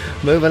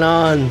 Moving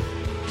on.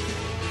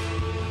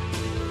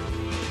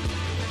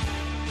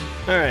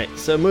 Alright,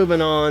 so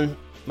moving on.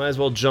 Might as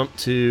well jump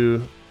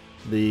to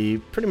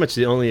pretty much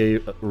the only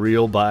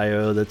real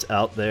bio that's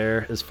out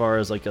there as far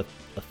as like a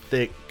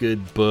thick,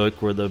 good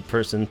book where the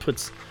person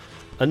puts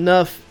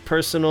enough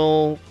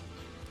personal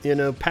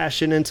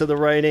passion into the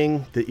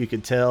writing that you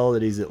could tell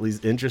that he's at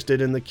least interested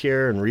in the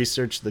Cure and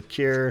researched the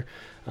Cure.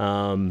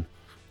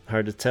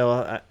 Hard to tell.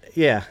 I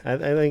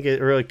think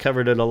it really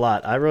covered it a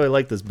lot. I really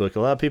like this book. A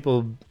lot of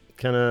people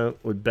kind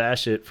of would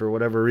bash it for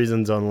whatever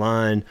reasons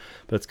online,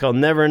 but it's called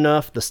Never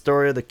Enough, The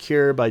Story of the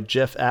Cure by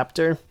Jeff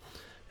Apter.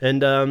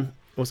 And it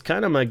was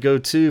kind of my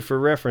go-to for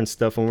reference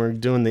stuff when we're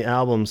doing the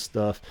album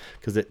stuff,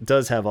 because it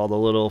does have all the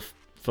little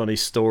funny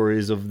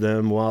stories of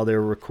them while they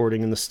were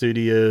recording in the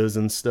studios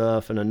and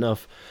stuff, and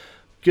enough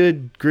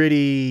good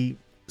gritty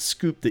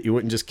scoop that you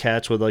wouldn't just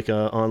catch with like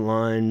a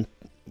online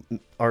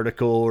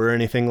article or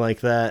anything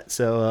like that.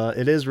 So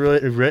it is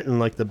really written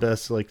like the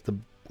best, like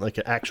an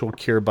actual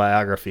Cure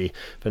biography.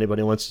 If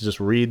anybody wants to just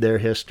read their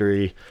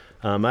history,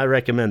 I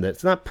recommend it.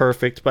 It's not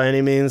perfect by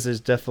any means. There's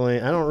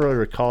definitely, I don't really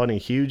recall any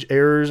huge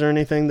errors or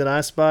anything that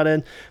I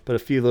spotted, but a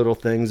few little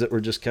things that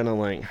were just kind of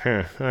like,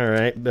 all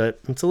right.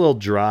 But it's a little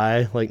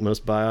dry, like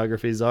most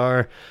biographies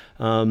are,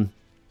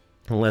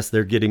 unless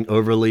they're getting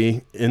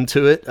overly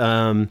into it.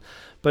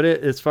 But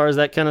as far as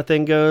that kind of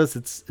thing goes,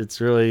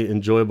 it's really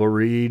enjoyable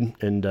read,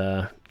 and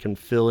can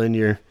fill in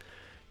your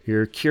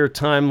Cure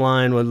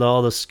timeline with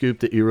all the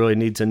scoop that you really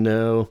need to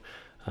know.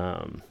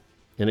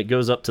 And it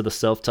goes up to the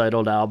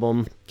self-titled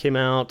album. Came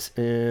out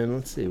in,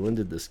 let's see, when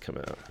did this come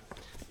out?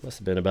 Must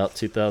have been about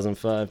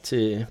 2005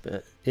 too.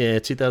 But yeah,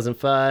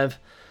 2005.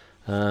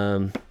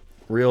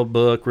 Real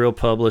book, real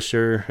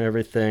publisher,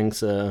 everything.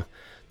 So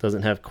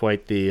doesn't have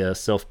quite the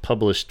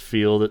self-published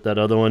feel that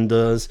other one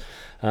does.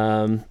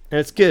 And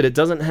it's good. It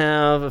doesn't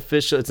have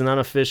it's not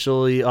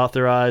officially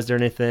authorized or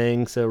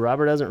anything. So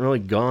Robert hasn't really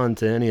gone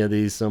to any of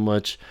these so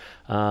much.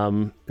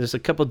 There's a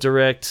couple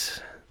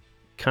direct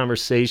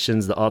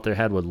conversations the author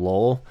had with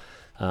Lowell.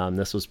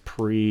 This was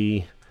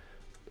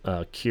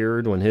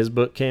Cured when his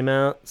book came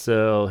out.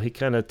 So he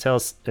kind of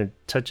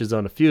touches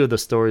on a few of the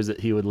stories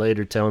that he would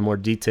later tell in more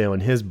detail in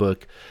his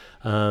book.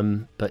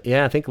 But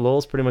yeah, I think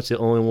Lowell's pretty much the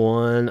only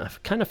one. I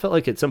kind of felt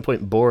like at some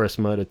point Boris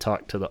might have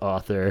talked to the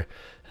author,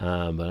 but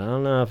I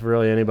don't know if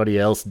really anybody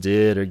else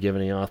did or give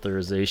any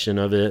authorization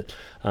of it.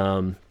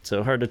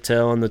 So hard to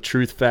tell on the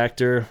truth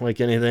factor, like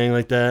anything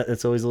like that.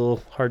 It's always a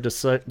little hard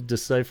to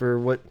decipher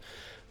what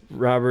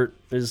Robert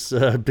is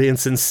being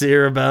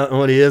sincere about and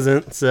what he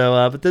isn't.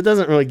 So, but that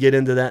doesn't really get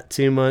into that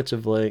too much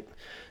of like,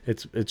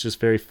 it's just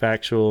very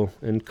factual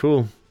and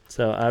cool.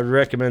 So I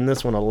recommend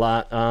this one a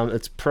lot.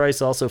 Its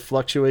price also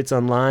fluctuates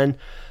online.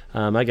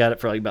 I got it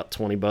for like about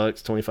 $20,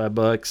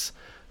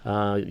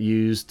 $25.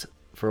 Used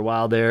for a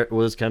while there. It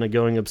was kind of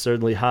going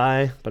absurdly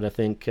high, but I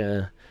think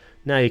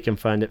now you can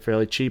find it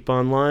fairly cheap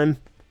online,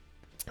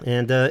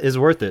 and is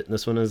worth it.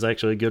 This one is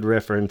actually a good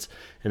reference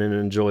and an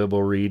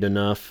enjoyable read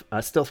enough. I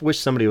still wish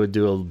somebody would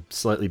do a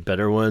slightly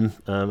better one.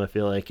 I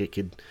feel like it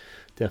could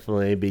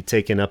definitely be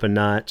taken up a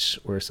notch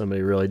where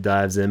somebody really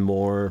dives in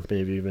more,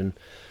 maybe even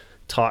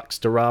talks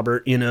to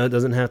Robert. It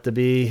doesn't have to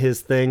be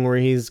his thing where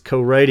he's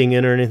co-writing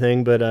it or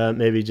anything, but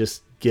maybe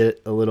just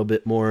get a little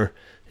bit more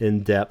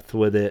in depth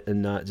with it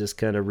and not just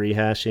kind of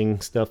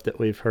rehashing stuff that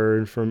we've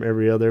heard from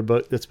every other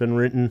book that's been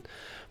written.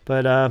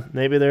 But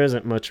maybe there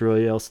isn't much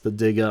really else to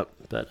dig up,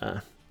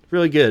 but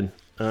really good.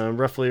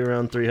 Roughly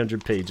around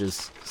 300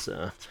 pages,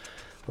 so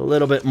a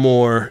little bit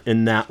more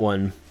in that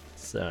one.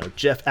 So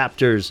Jeff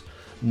Apter's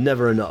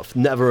Never Enough,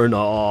 Never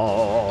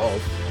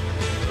Enough.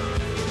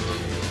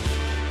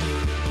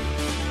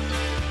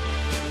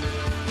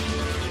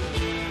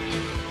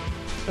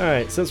 All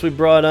right, since we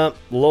brought up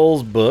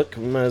Lowell's book,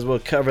 we might as well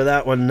cover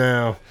that one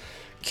now.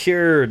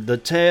 Cured, The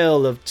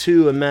Tale of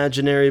Two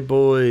Imaginary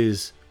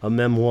Boys, a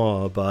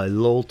memoir by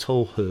Lowell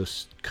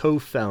Tolhurst,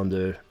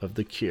 co-founder of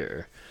The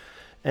Cure.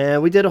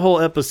 And we did a whole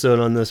episode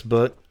on this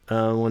book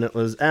when it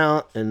was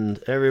out,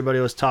 and everybody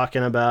was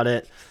talking about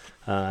it.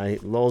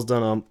 Lowell's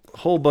done a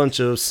whole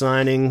bunch of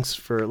signings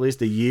for at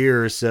least a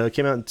year or so. It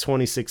came out in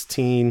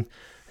 2016,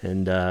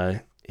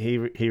 and he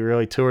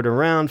really toured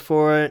around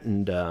for it,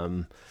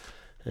 and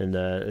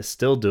is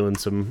still doing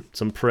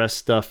some press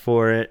stuff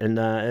for it. And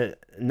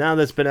now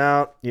that's been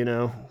out,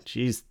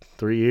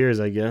 3 years,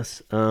 I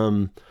guess.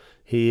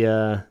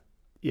 You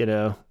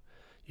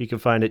can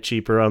find it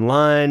cheaper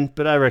online,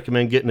 but I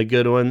recommend getting a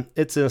good one.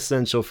 It's an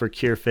essential for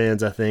Cure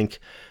fans, I think.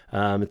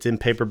 It's in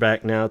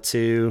paperback now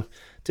too.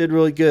 Did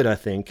really good, I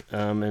think.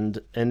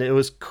 And it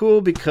was cool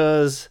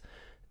because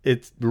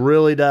it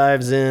really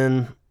dives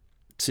in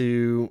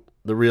to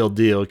the real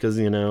deal, because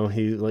he,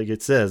 like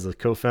it says, the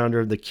co-founder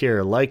of The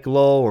Cure, like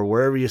Lowell or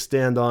wherever you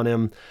stand on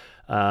him.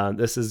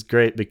 This is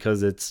great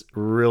because it's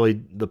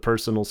really the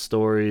personal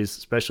stories,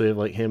 especially of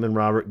like him and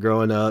Robert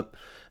growing up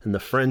and the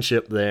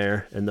friendship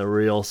there and the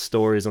real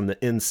stories on the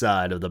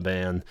inside of the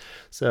band.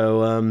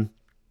 So, and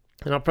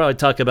I'll probably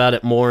talk about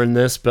it more in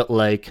this, but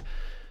like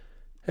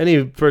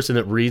any person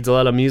that reads a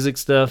lot of music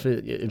stuff,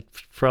 it's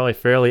probably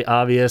fairly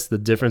obvious the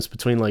difference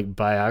between like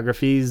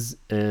biographies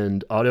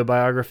and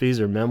autobiographies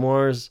or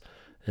memoirs,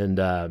 and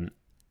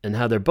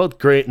how they're both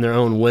great in their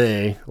own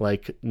way.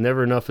 Like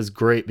Never Enough is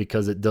great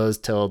because it does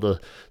tell the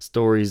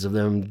stories of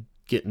them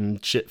getting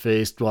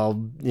shit-faced while,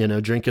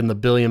 drinking the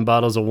billion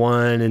bottles of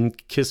wine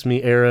and Kiss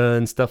Me era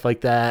and stuff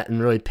like that,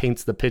 and really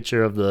paints the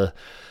picture of the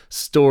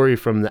story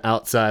from the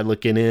outside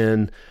looking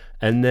in.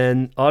 And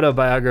then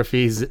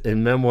autobiographies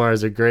and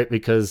memoirs are great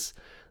because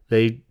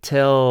they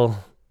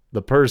tell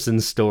the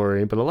person's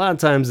story, but a lot of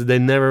times they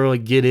never really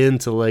get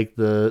into like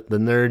the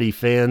nerdy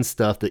fan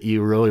stuff that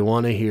you really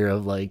want to hear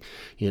of, like,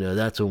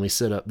 that's when we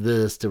set up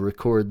this to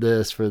record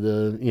this for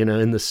the,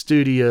 in the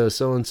studio,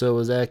 so-and-so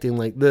was acting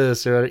like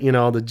this, or,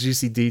 all the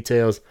juicy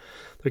details.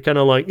 They're kind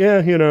of like,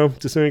 yeah,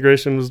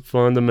 Disintegration was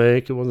fun to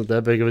make. It wasn't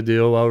that big of a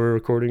deal while we were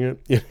recording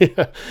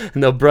it.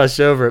 And they'll brush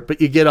over it, but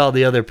you get all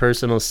the other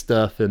personal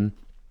stuff, and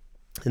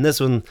And this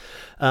one,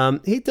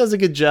 he does a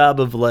good job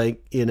of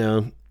like,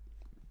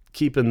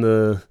 keeping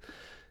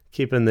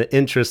the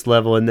interest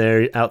level in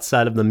there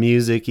outside of the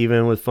music,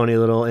 even with funny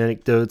little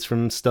anecdotes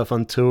from stuff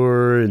on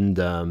tour. And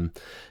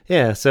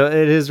so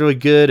it is really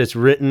good. It's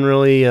written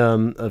really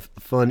a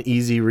fun,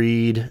 easy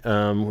read,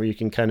 where you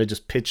can kind of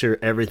just picture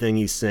everything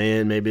he's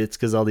saying. Maybe it's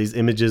because all these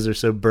images are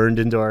so burned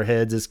into our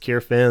heads as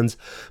Cure fans,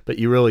 but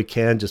you really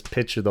can just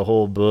picture the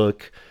whole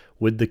book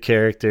with the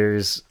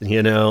characters,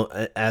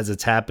 as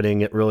it's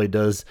happening. It really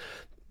does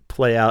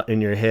play out in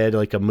your head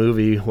like a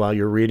movie while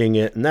you're reading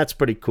it, and that's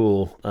pretty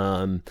cool.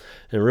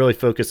 It really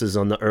focuses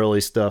on the early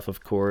stuff,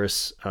 of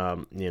course.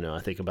 I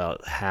think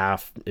about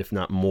half, if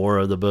not more,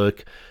 of the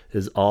book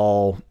is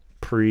all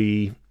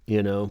pre,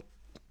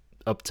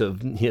 up to,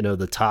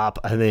 the top,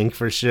 I think,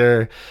 for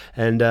sure.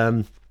 And,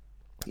 and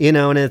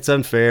it's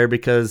unfair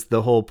because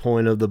the whole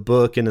point of the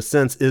book, in a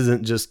sense,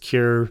 isn't just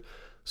Cure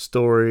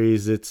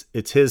stories.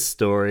 It's his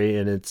story,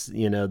 and it's,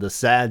 the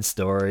sad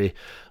story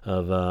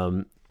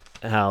of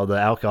how the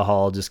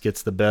alcohol just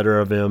gets the better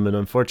of him. And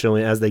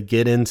unfortunately, as they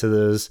get into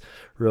those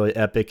really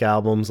epic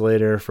albums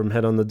later, from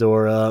Head on the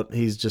Door up,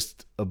 he's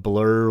just a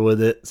blur with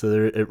it.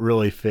 So it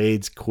really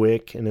fades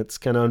quick, and it's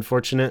kind of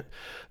unfortunate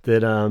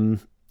that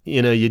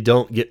you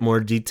don't get more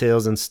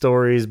details and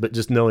stories. But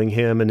just knowing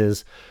him and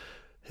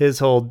his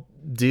whole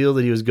deal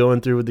that he was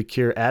going through with the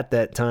Cure at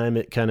that time,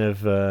 it kind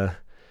of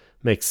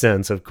makes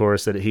sense, of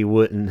course, that he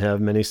wouldn't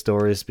have many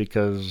stories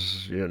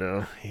because,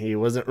 he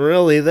wasn't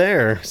really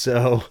there.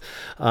 So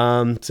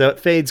it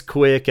fades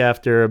quick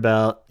after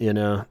about,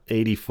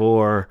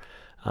 84.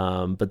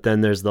 But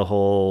then there's the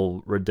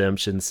whole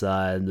redemption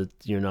side that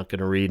you're not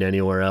going to read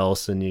anywhere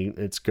else. And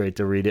it's great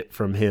to read it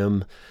from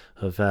him,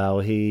 of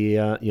how he,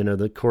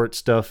 the court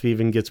stuff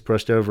even gets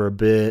brushed over a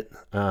bit,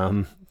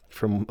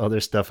 from other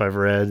stuff I've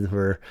read,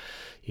 where,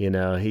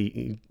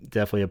 he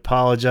definitely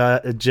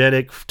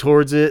apologetic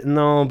towards it and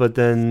all, but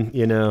then,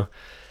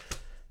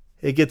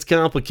 it gets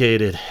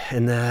complicated.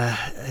 And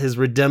his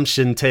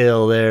redemption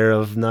tale there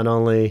of not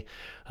only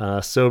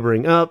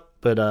sobering up,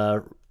 but,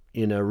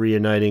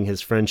 reuniting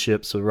his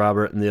friendships with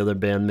Robert and the other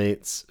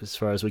bandmates, as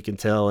far as we can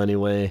tell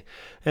anyway.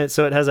 And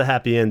so it has a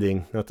happy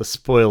ending, not to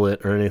spoil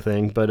it or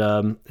anything, but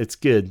it's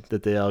good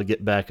that they all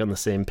get back on the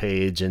same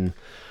page, and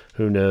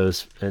who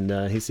knows?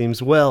 And he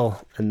seems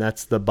well, and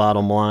that's the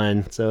bottom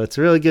line. So it's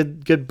a really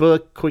good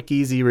book, quick,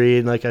 easy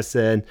read. Like I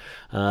said,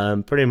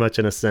 pretty much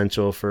an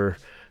essential for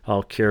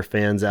all Cure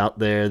fans out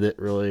there that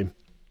really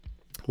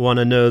want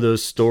to know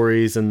those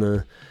stories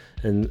and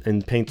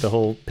paint the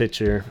whole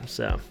picture.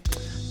 So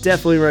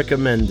definitely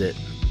recommend it.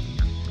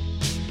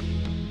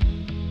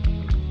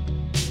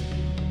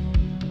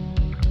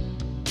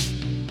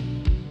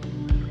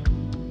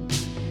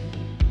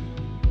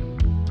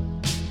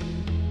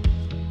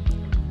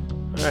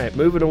 All right,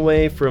 moving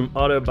away from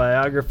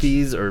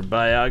autobiographies or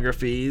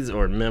biographies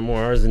or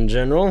memoirs in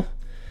general,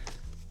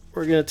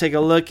 we're going to take a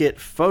look at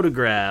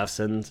photographs.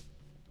 And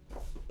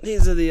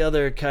these are the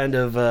other kind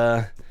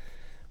of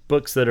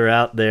books that are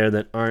out there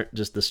that aren't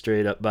just the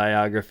straight up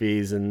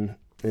biographies and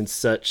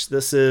such.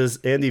 This is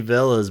Andy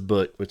Vella's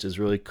book, which is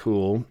really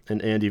cool.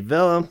 And Andy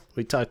Vella,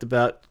 we talked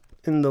about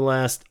in the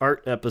last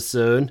art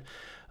episode,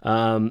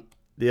 the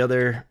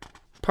other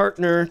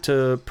partner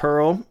to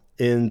Pearl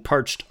in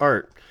Parched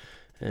Art.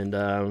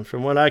 And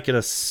from what I can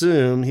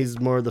assume, he's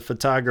more the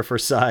photographer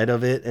side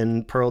of it,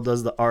 and Pearl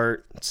does the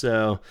art.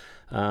 So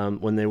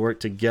when they work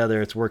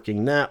together, it's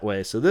working that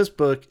way. So this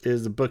book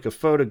is a book of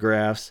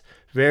photographs,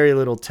 very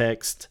little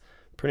text,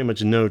 pretty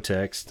much no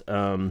text,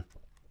 a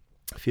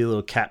few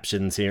little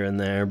captions here and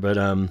there.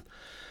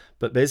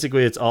 But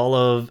basically, it's all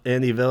of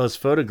Andy Vella's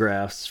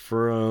photographs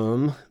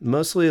from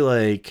mostly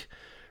like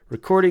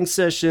recording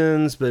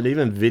sessions, but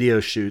even video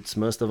shoots.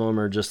 Most of them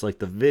are just like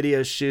the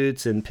video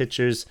shoots and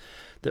pictures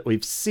that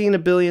we've seen a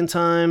billion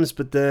times,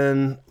 but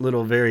then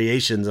little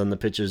variations on the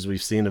pictures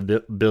we've seen a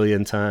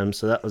billion times.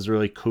 So that was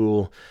really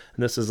cool.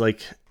 And this is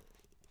like,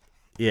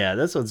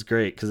 this one's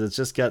great because it's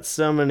just got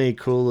so many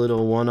cool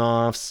little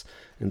one-offs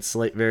and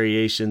slight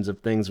variations of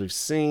things we've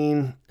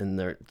seen. And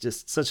they're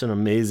just such an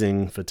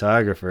amazing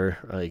photographer.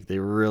 Like, they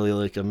really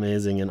look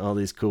amazing in all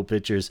these cool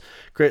pictures.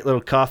 Great little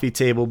coffee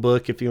table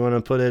book if you want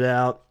to put it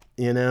out,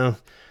 and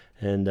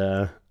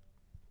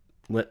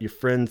let your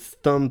friends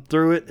thumb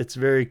through it. It's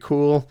very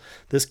cool.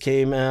 This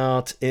came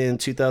out in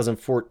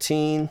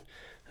 2014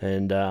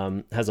 and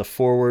has a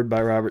foreword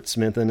by Robert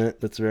Smith in it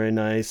that's very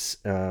nice,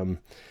 and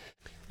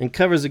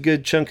covers a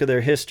good chunk of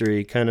their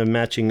history, kind of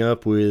matching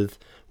up with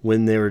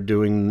when they were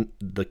doing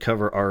the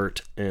cover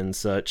art and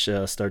such.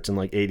 Starts in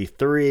like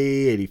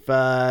 83,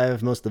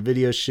 85, most of the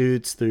video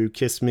shoots through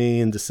Kiss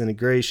Me and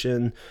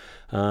Disintegration.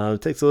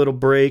 Takes a little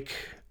break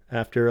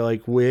after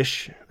like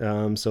Wish,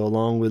 so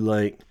along with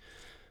like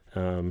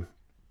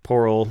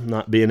Pearl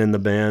not being in the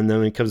band.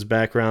 Then he comes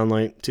back around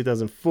like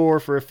 2004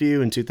 for a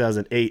few, and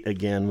 2008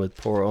 again with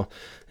Pearl.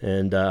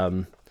 And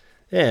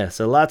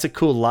so lots of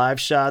cool live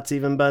shots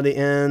even by the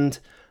end.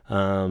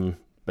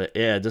 But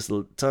yeah, just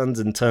tons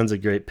and tons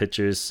of great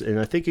pictures. And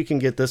I think you can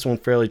get this one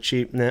fairly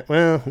cheap now.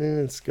 Well,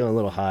 it's going a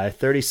little high.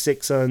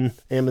 36 on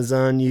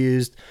Amazon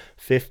used,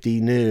 50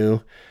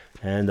 new.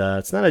 And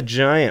it's not a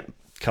giant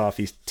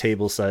coffee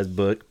table size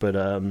book, but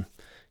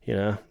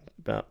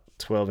about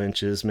 12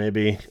 inches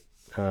maybe.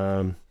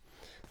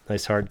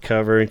 Nice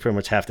hardcover. You pretty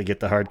much have to get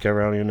the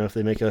hardcover. I don't even know if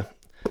they make a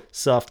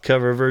soft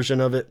cover version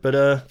of it,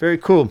 but very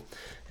cool.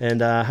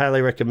 And I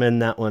highly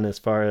recommend that one as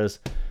far as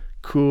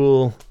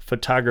cool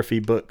photography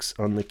books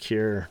on the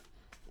Cure.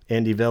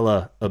 Andy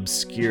Vella,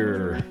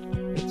 Obscure,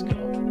 it's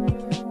called.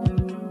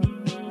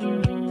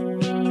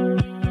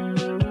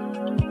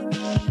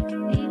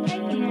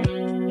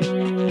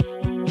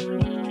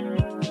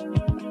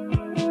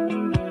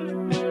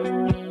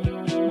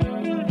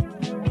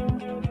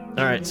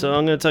 All right, so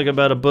I'm going to talk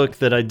about a book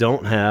that I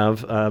don't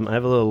have. I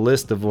have a little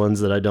list of ones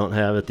that I don't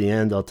have at the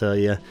end, I'll tell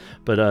you.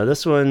 But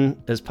this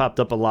one has popped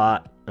up a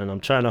lot, and I'm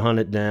trying to hunt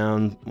it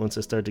down once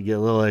I start to get a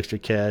little extra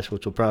cash,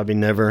 which will probably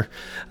never.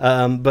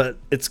 But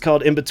it's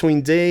called In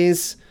Between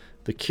Days,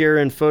 The Cure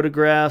in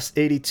Photographs,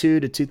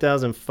 82 to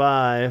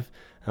 2005.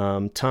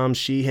 Tom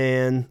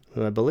Sheehan,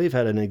 who I believe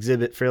had an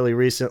exhibit fairly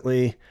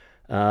recently.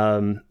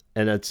 And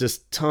it's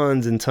just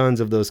tons and tons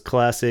of those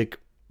classic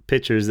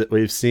pictures that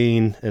we've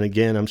seen. And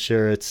again, I'm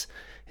sure it's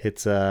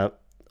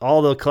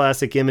all the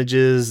classic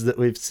images that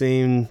we've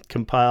seen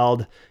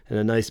compiled in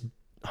a nice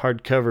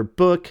hardcover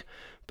book.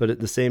 But at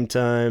the same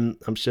time,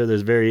 I'm sure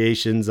there's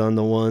variations on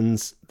the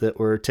ones that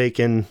were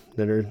taken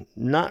that are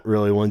not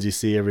really ones you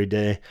see every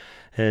day.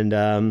 And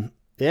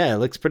yeah, it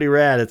looks pretty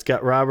rad. It's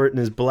got Robert in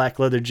his black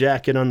leather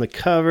jacket on the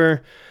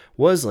cover.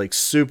 Was like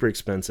super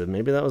expensive.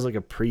 Maybe that was like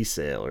a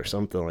pre-sale or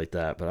something like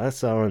that. But I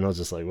saw it and I was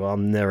just like, well,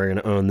 I'm never going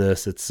to own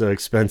this. It's so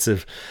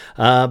expensive.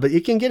 But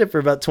you can get it for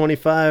about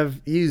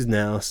 $25 used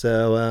now.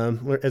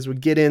 So as we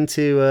get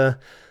into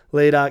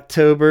late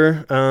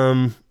October,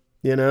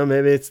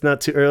 maybe it's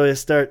not too early to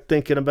start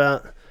thinking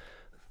about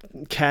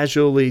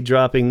casually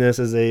dropping this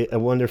as a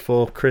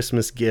wonderful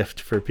Christmas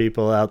gift for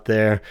people out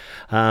there.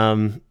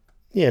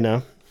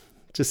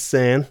 Just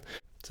saying.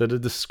 So the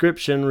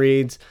description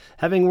reads,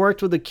 having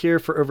worked with The Cure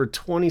for over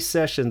 20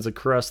 sessions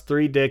across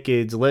 3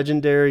 decades,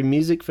 legendary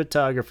music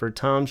photographer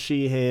Tom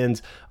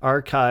Sheehan's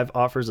archive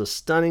offers a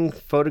stunning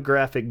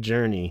photographic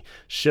journey,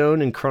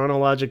 shown in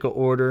chronological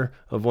order,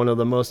 of one of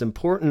the most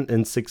important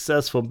and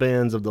successful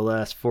bands of the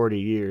last 40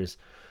 years.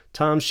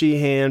 Tom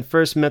Sheehan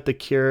first met The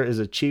Cure as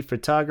a chief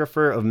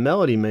photographer of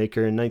Melody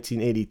Maker in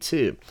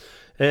 1982.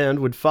 And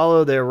would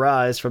follow their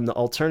rise from the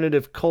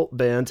alternative cult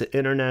band to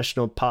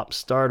international pop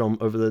stardom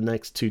over the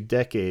next 2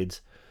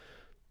 decades.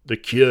 The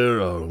Cure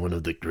are one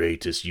of the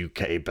greatest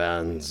UK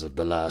bands of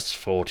the last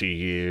 40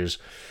 years.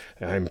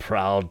 I'm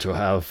proud to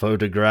have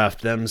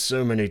photographed them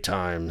so many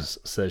times,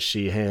 says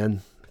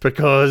Sheehan,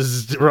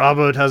 because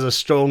Robert has a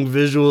strong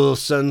visual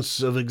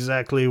sense of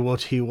exactly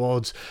what he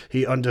wants.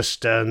 He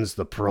understands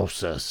the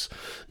process.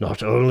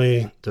 Not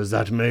only does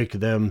that make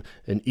them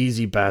an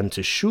easy band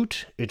to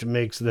shoot, it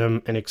makes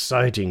them an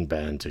exciting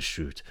band to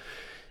shoot.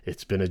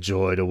 It's been a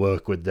joy to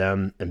work with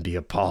them and be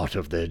a part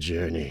of their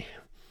journey.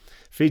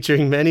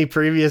 Featuring many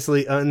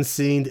previously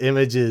unseen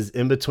images,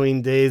 In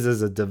Between Days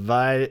is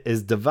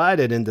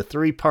divided into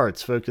 3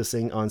 parts,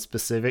 focusing on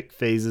specific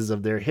phases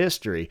of their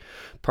history.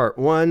 Part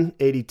 1,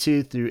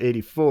 82 through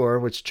 84,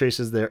 which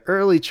traces their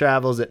early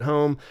travels at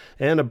home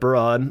and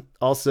abroad,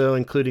 also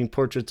including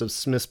portraits of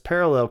Smith's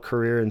parallel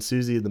career in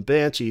Susie and the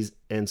Banshees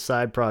and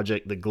side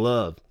project The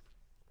Glove.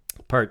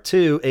 Part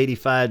 2,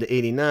 85 to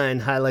 89,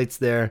 highlights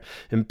their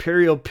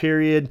imperial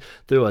period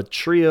through a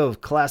trio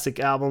of classic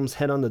albums,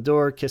 Head on the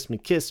Door, Kiss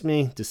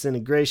Me,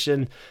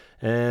 Disintegration,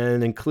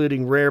 and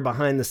including rare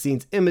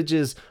behind-the-scenes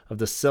images of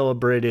the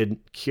celebrated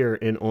Cure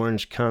in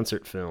Orange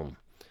concert film.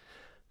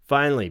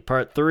 Finally,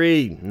 Part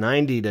 3,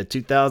 90 to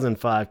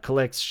 2005,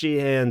 collects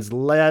Sheehan's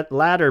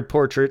latter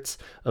portraits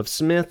of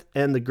Smith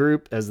and the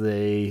group as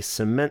they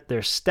cement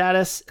their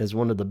status as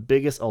one of the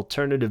biggest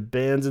alternative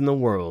bands in the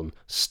world,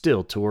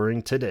 still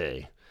touring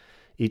today.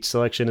 Each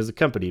selection is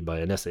accompanied by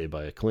an essay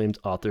by acclaimed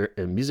author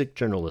and music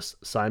journalist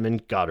Simon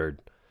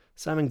Goddard.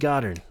 Simon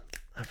Goddard.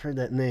 I've heard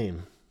that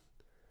name.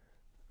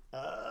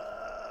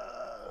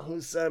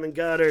 Who's Simon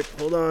Goddard?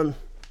 Hold on.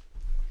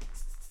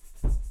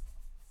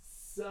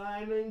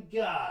 Simon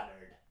Goddard.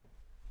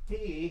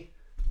 He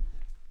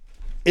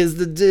is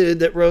the dude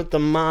that wrote the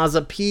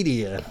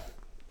Mazapedia,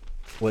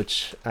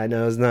 which I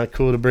know is not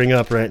cool to bring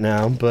up right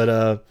now, but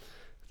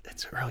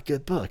it's a really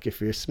good book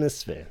if you're a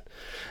Smiths fan.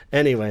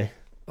 Anyway,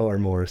 or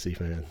Morrissey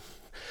fan.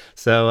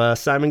 So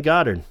Simon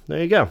Goddard,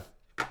 there you go.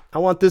 I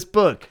want this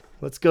book.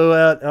 Let's go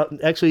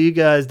out. Actually, you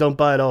guys don't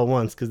buy it all at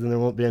once because then there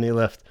won't be any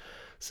left.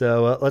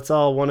 So let's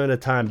all one at a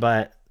time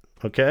buy it,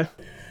 okay?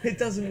 It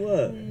doesn't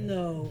work.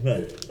 No.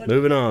 Right.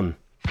 Moving on.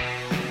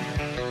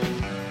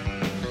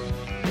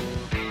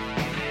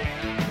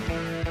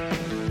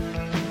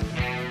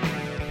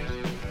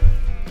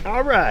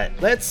 All right,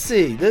 let's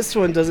see. This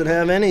one doesn't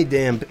have any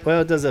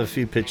well, it does have a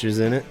few pictures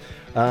in it.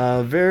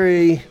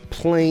 Very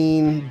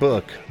plain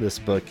book, this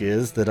book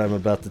is, that I'm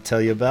about to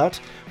tell you about.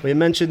 We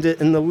mentioned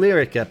it in the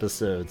lyric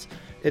episodes.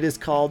 It is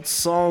called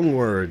Song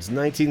Words,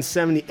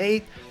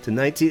 1978 to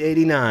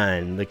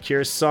 1989. The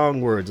Cure's Song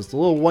Words. It's a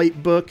little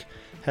white book.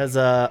 Has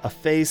a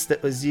face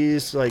that was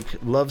used, like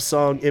love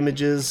song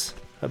images,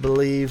 I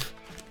believe.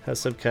 Has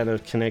some kind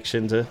of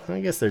connection to, I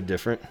guess they're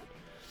different.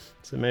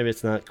 So maybe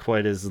it's not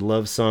quite as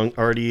love song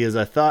arty as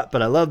I thought,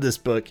 but I love this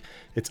book.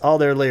 It's all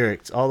their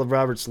lyrics, all of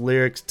Robert's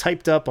lyrics,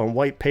 typed up on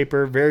white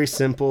paper, very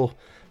simple,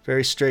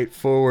 very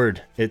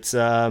straightforward. It's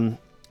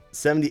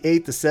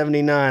 78 to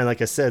 79,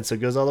 like I said, so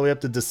it goes all the way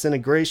up to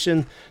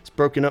Disintegration. It's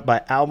broken up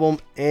by album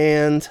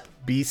and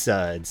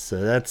B-sides,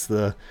 so that's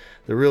the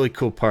really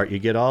cool part. You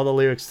get all the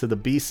lyrics to the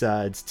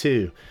B-sides,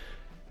 too.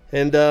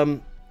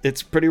 And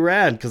it's pretty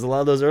rad because a lot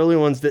of those early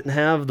ones didn't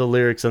have the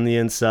lyrics on the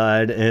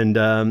inside, and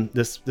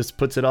this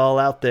puts it all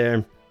out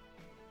there.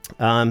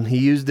 He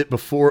used it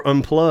before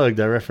Unplugged.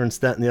 I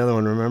referenced that in the other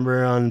one.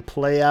 Remember on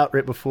Play Out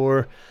right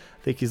before?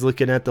 I think he's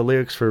looking at the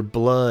lyrics for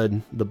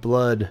Blood, the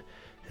blood,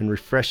 and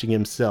refreshing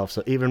himself.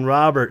 So even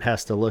Robert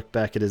has to look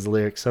back at his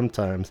lyrics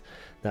sometimes.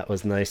 That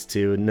was nice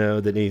to know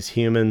that he's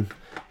human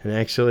and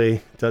actually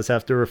does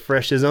have to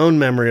refresh his own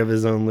memory of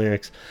his own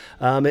lyrics.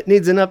 It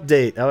needs an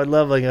update. I would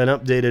love like an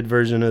updated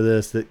version of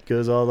this that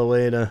goes all the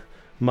way to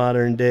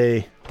modern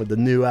day with the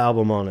new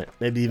album on it.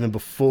 Maybe even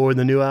before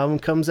the new album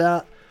comes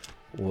out.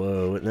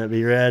 Whoa, wouldn't that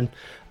be rad?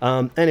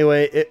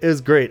 Anyway, it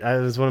was great.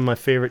 It was one of my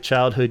favorite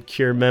childhood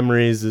Cure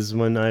memories is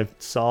when I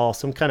saw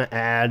some kind of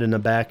ad in the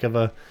back of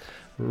a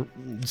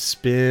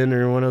Spin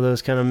or one of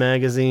those kind of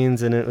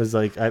magazines, and it was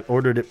like I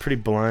ordered it pretty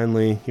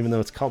blindly, even though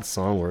it's called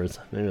Song Words.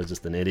 Maybe I was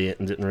just an idiot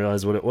and didn't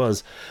realize what it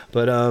was.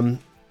 But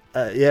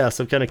yeah,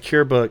 some kind of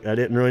Cure book. I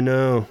didn't really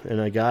know,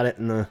 and I got it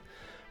in the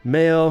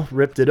mail,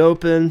 ripped it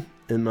open,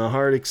 and my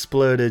heart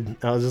exploded.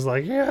 I was just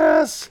like,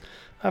 yes,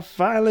 I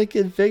finally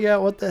can figure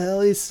out what the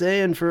hell he's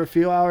saying for a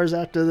few hours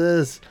after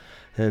this.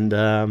 And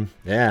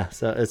yeah,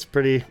 so it's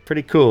pretty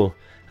cool.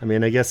 I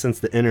mean, I guess since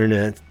the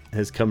internet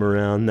has come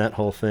around, that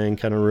whole thing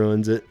kind of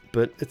ruins it,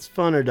 but it's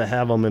funner to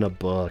have them in a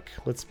book.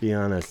 Let's be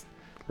honest,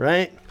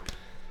 right?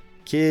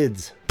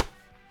 Kids,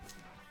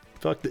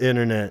 fuck the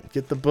internet,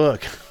 get the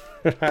book.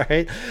 All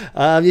right,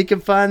 you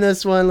can find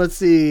this one, let's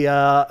see,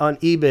 on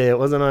eBay. It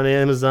wasn't on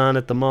Amazon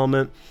at the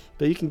moment,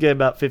 but you can get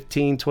about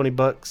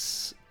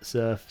 $15-20.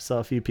 So saw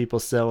a few people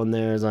selling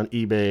theirs on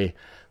eBay,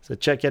 so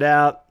check it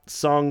out.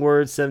 Song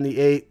Words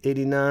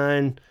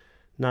 78-89.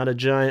 Not a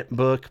giant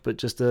book, but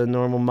just a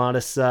normal,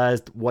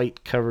 modest-sized,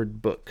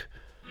 white-covered book.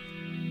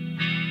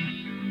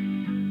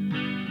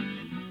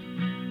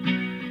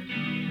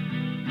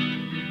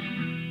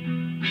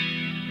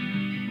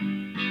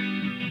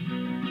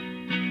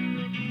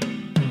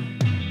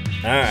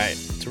 All right,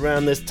 it's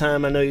around this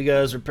time. I know you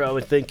guys are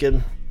probably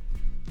thinking,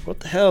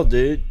 what the hell,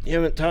 dude? You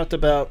haven't talked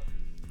about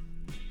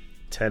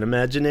 10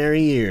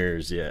 Imaginary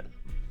Years yet.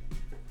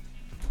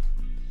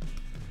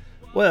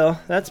 Well,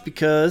 that's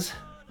because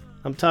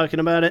I'm talking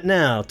about it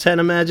now. 10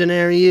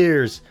 Imaginary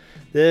Years.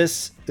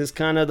 This is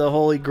kind of the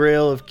holy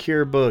grail of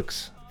Cure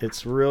books.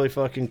 It's really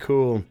fucking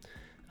cool.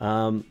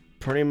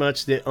 Pretty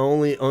much the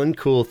only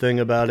uncool thing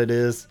about it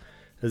is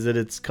that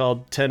it's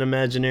called 10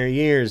 Imaginary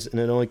Years, and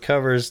it only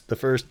covers the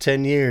first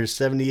 10 years,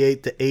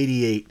 78 to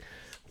 88,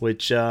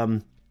 which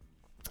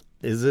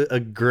is a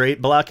great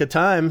block of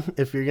time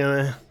if you're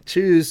going to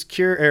choose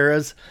Cure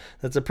eras.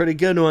 That's a pretty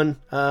good one.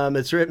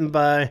 It's written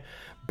by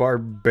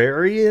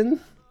Barbarian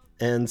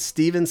and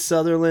Steven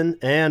Sutherland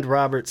and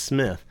Robert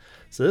Smith.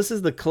 So this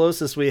is the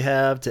closest we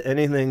have to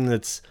anything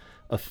that's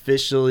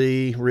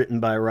officially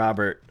written by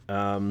Robert,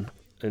 and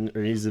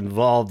or he's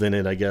involved in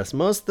it, I guess.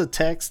 Most of the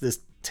text is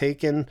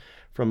taken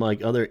from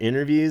like other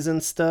interviews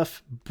and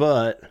stuff,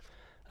 but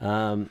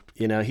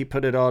you know, he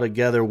put it all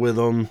together with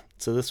them.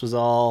 So this was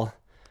all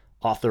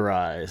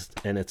authorized,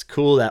 and it's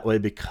cool that way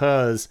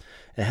because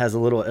it has a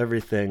little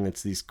everything.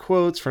 It's these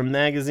quotes from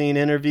magazine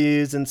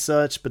interviews and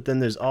such, but then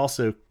there's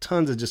also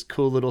tons of just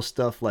cool little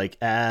stuff like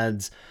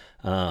ads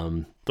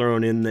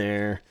thrown in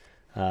there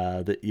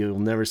that you'll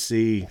never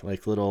see,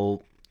 like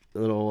little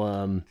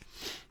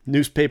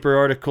newspaper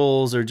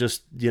articles or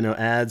just, you know,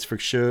 ads for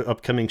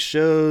upcoming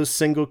shows,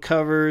 single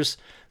covers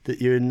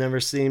that you had never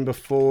seen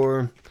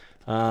before.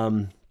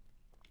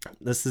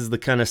 This is the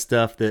kind of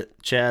stuff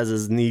that Chaz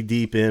is knee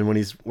deep in when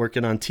he's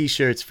working on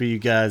t-shirts for you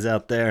guys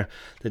out there,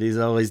 that he's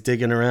always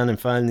digging around and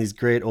finding these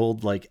great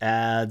old like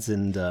ads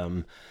and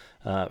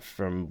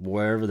from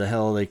wherever the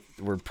hell they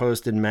were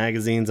posted in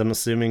magazines, I'm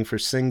assuming, for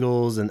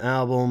singles and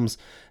albums.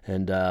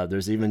 And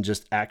there's even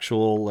just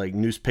actual like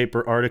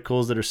newspaper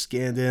articles that are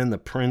scanned in. The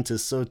print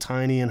is so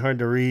tiny and hard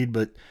to read,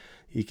 but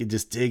you could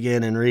just dig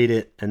in and read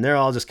it. And they're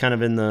all just kind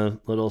of in the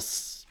little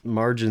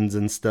margins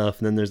and stuff.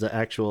 And then there's the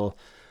actual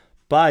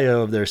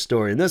bio of their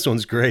story, and this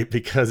one's great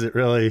because it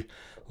really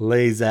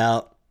lays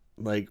out,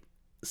 like,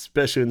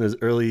 especially in those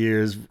early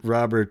years,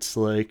 Robert's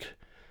like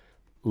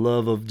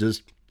love of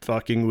just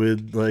fucking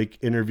with like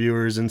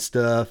interviewers and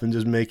stuff and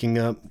just making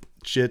up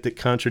shit that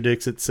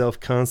contradicts itself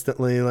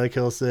constantly. Like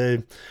he'll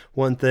say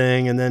one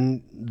thing and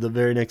then the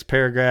very next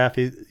paragraph,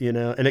 and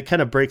it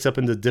kind of breaks up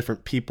into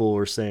different people who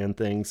are saying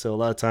things. So a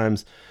lot of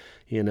times,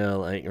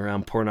 like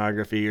around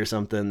pornography or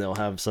something, they'll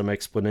have some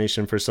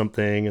explanation for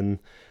something, and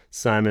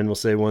Simon will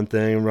say one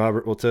thing and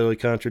Robert will totally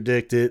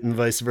contradict it, and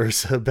vice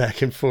versa,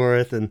 back and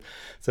forth. And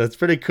so it's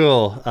pretty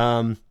cool.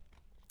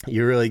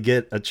 You really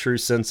get a true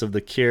sense of the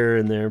Cure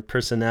and their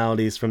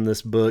personalities from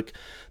this book.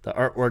 The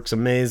artwork's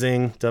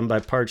amazing, done by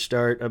Parched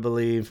Art, I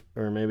believe,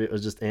 or maybe it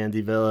was just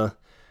Andy Villa.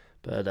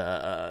 But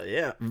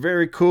yeah,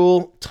 very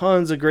cool.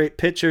 Tons of great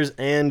pictures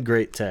and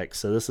great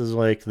text. So this is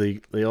like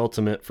the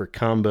ultimate for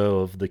combo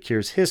of the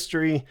Cure's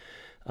history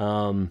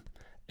and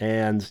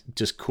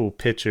just cool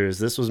pictures.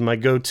 This was my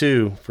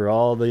go-to for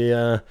all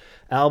the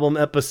album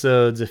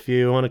episodes. If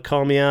you want to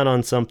call me out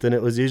on something,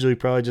 it was usually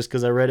probably just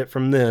because I read it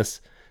from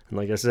this. And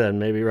like I said,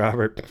 maybe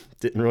Robert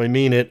didn't really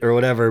mean it or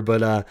whatever,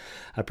 but I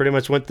pretty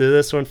much went through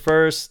this one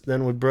first,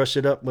 then would brush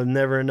it up with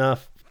Never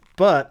Enough.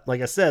 But like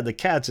I said, the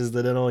catch is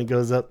that it only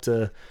goes up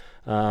to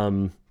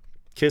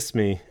Kiss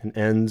Me and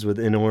ends with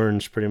In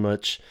Orange pretty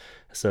much.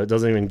 So it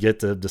doesn't even get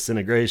to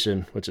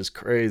Disintegration, which is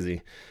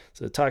crazy.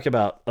 So talk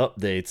about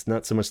updates,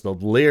 not so much the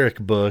lyric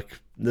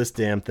book. This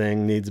damn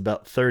thing needs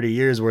about 30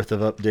 years worth of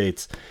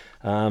updates.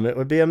 It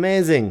would be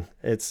amazing.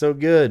 It's so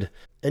good.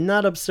 And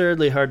not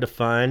absurdly hard to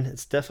find.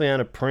 It's definitely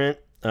out of print,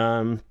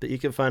 but you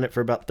can find it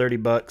for about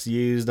 $30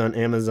 used on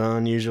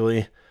Amazon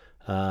usually.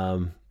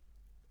 And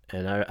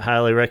I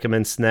highly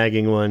recommend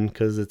snagging one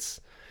because it's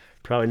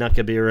probably not going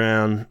to be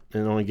around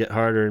and only get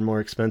harder and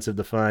more expensive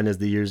to find as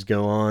the years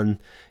go on.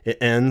 It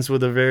ends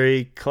with a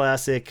very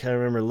classic, I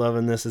remember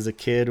loving this as a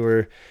kid, where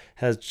it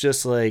has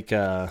just like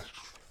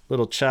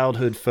little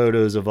childhood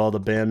photos of all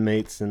the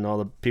bandmates and all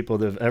the people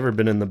that have ever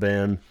been in the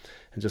band.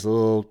 And just a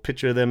little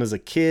picture of them as a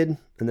kid,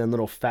 and then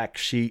little fact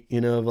sheet,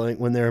 of like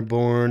when they were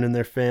born and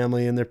their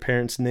family and their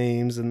parents'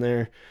 names and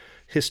their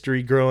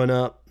history growing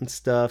up and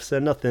stuff. So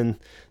nothing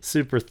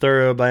super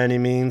thorough by any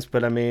means,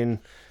 but I mean,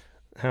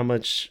 how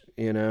much,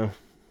 are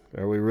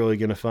we really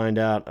going to find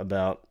out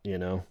about,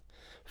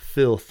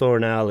 Phil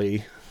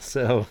Thornalley?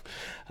 So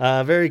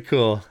very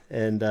cool.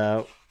 And,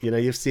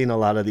 you've seen a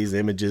lot of these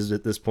images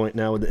at this point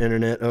now with the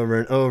internet over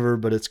and over,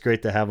 but it's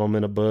great to have them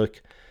in a book.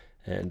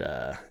 And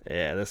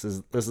yeah, this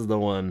is the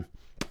one.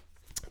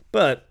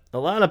 But a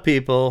lot of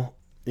people,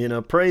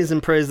 praise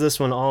this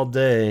one all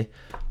day.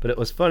 But it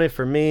was funny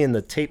for me in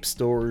the tape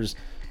stores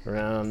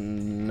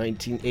around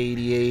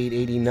 1988,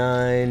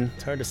 89.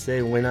 It's hard to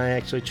say when I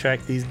actually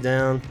tracked these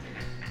down.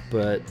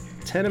 But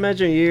 10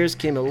 Imaginary Years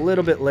came a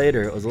little bit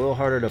later. It was a little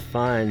harder to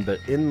find. But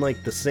in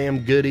like the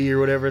Sam Goody or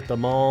whatever at the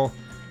mall,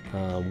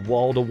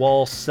 Wall to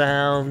Wall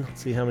Sound.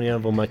 Let's see how many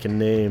of them I can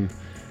name.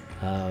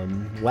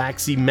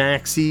 Waxy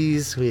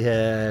Maxies. We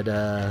had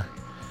I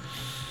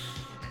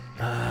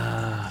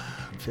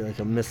feel like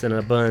I'm missing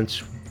a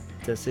bunch.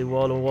 Did I say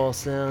Wall to Wall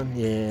Sound?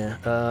 Yeah.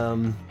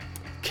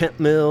 Kent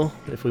Mill.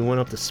 If we went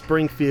up to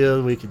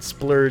Springfield, we could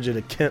splurge at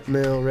a Kent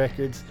Mill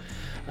Records.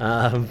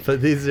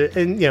 But these are,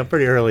 and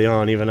pretty early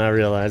on, even I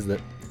realized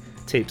that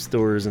tape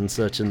stores and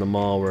such in the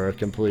mall were a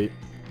complete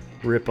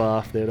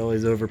rip-off. They'd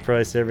always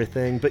overprice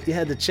everything, but you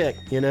had to check,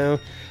 and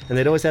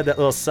they'd always had that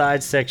little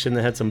side section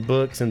that had some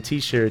books and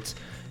t-shirts.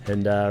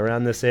 And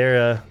around this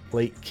era,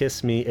 late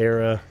Kiss Me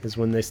era, is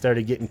when they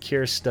started getting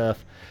Cure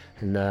stuff,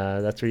 and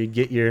that's where you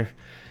get your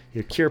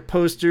Cure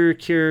poster,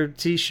 Cure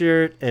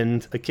t-shirt,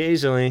 and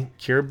occasionally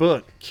Cure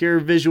book. Cure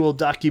visual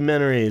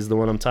documentary is the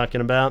one I'm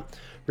talking about,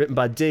 written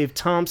by Dave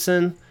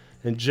Thompson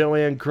and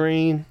Joanne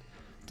Green.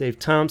 Dave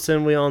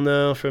Thompson, we all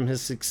know from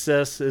his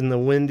success in the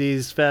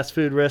Wendy's fast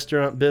food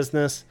restaurant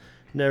business.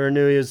 Never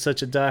knew he was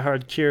such a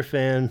diehard Cure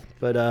fan,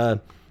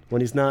 but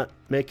when he's not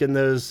making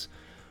those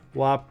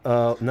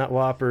not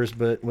Whoppers,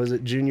 but was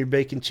it Junior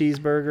Bacon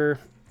Cheeseburger?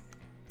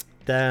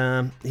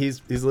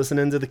 He's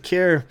listening to the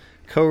Cure,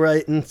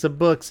 co-writing some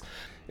books.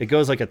 It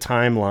goes like a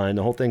timeline.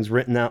 The whole thing's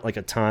written out like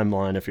a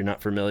timeline if you're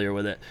not familiar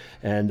with it.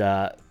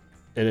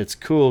 And it's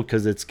cool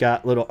because it's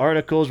got little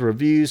articles,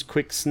 reviews,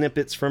 quick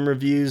snippets from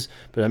reviews.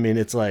 But I mean,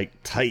 it's like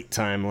tight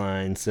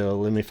timeline. So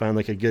let me find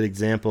like a good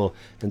example,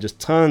 and just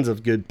tons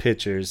of good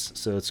pictures.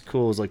 So it's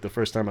cool. It's like the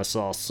first time I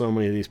saw so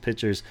many of these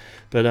pictures.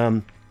 But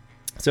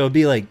so it'd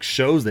be like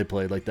shows they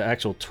played, like the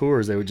actual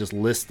tours. They would just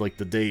list like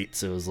the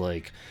dates. It was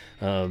like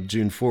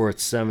June 4th,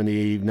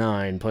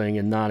 79, playing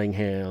in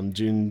Nottingham.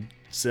 June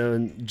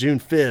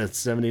 5th,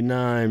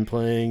 79,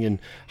 playing in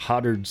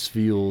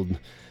Huddersfield.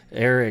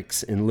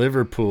 Eric's in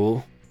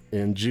Liverpool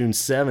in June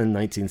 7,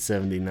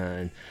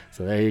 1979.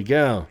 So there you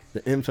go.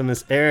 The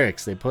infamous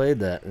Eric's. They played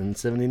that in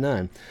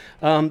 79.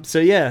 So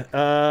yeah,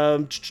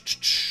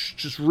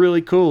 just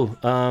really cool.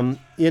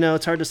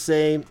 It's hard to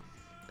say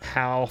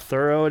how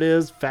thorough it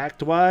is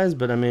fact-wise,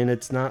 but I mean,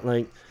 it's not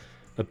like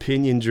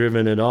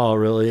opinion-driven at all,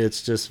 really.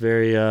 It's just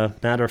very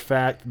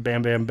matter-of-fact,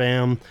 bam, bam,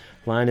 bam,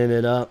 lining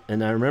it up.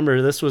 And I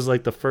remember this was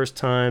like the first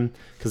time,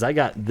 because I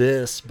got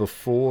this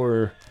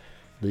before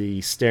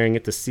the Staring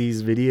at the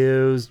Seas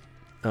videos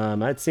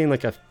I'd seen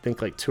like I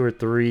think like 2 or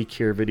 3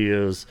 Cure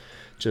videos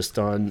just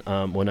on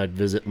when I'd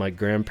visit my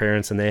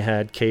grandparents and they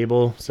had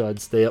cable, so I'd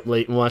stay up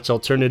late and watch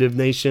Alternative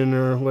Nation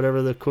or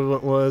whatever the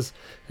equivalent was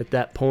at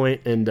that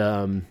point. And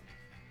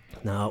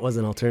no, it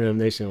wasn't Alternative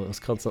Nation. It was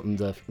called something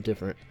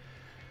different.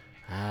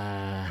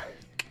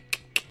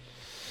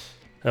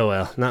 Oh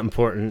well, not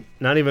important.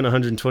 Not even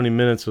 120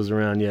 minutes was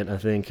around yet, I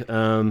think.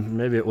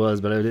 Maybe it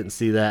was, but I didn't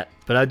see that.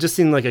 But I'd just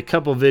seen like a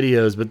couple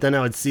videos, but then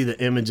I would see the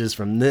images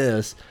from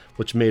this,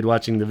 which made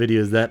watching the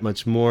videos that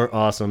much more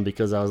awesome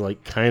because I was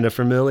like kind of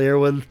familiar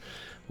with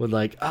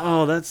like,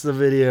 oh, that's the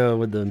video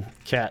with the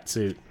cat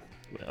suit.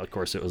 Well, of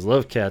course, it was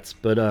Love Cats,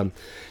 but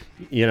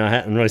you know, I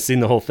hadn't really seen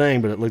the whole thing,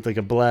 but it looked like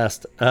a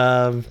blast.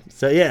 So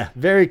yeah,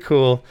 very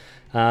cool.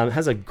 It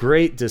has a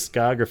great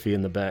discography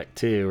in the back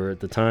too, or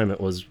at the time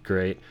it was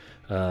great.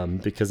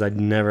 Because I'd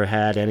never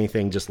had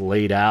anything just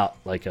laid out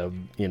like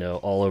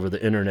all over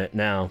the internet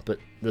now. But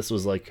this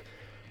was like,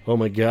 oh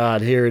my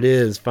God, here it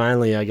is.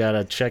 Finally, I got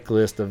a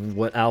checklist of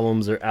what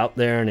albums are out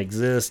there and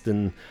exist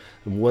and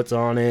what's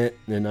on it.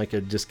 And I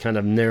could just kind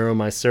of narrow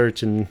my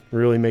search and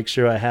really make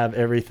sure I have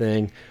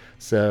everything.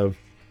 So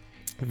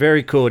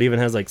very cool. It even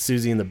has like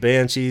Susie and the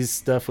Banshees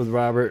stuff with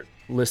Robert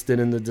listed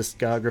in the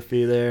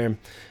discography there,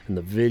 and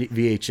the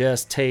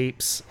VHS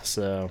tapes.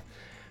 So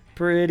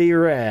pretty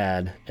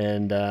rad,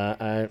 and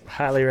I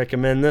highly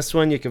recommend this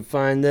one. You can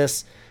find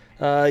this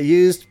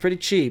used pretty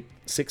cheap,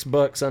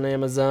 $6 on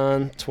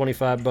Amazon,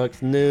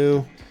 $25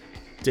 new.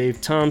 Dave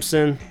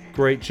Thompson,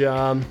 great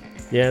job.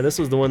 Yeah, this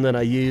was the one that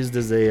I used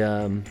as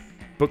a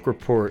book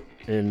report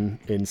in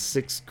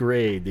 6th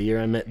grade, the year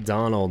I met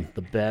Donald,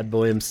 the bad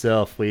boy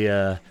himself.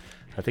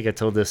 I think I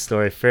told this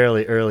story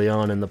fairly early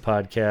on in the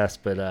podcast,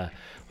 but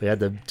we had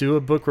to do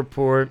a book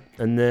report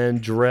and then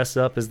dress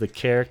up as the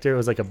character. It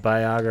was like a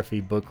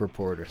biography book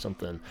report or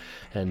something,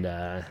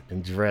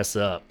 and dress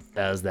up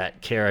as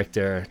that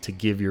character to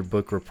give your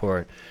book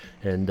report.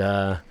 And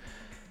I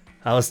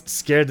was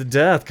scared to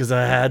death because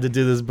I had to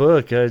do this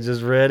book. I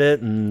just read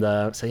it, and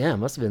so yeah, it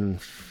must have been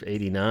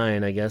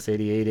 89, I guess,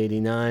 88,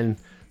 89.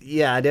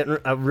 Yeah,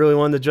 I really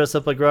wanted to dress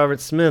up like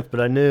Robert Smith, but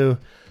I knew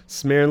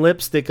smearing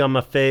lipstick on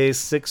my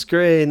face, 6th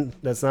grade,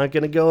 that's not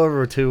going to go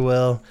over too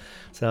well.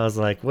 So I was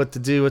like, what to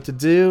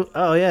do?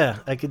 Oh yeah,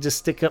 I could just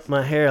stick up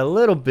my hair a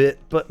little bit,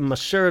 button my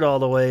shirt all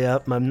the way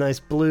up, my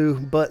nice blue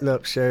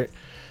button-up shirt,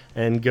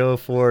 and go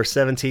for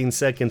 17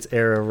 Seconds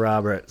era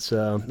Robert.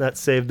 So that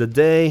saved the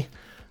day.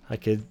 I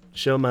could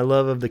show my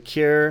love of the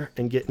Cure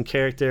and get in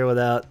character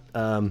without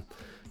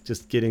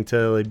just getting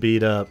totally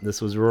beat up. This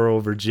was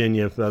rural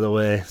Virginia, by the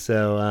way.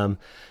 So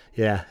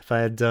yeah, if I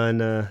had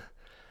done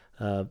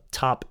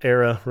top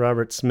era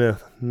Robert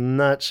Smith,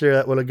 not sure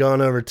that would have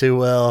gone over too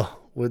well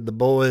with the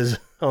boys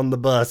on the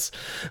bus.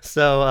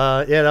 So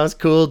yeah, that was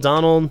cool.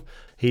 Donald,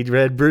 he'd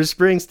read Bruce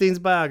Springsteen's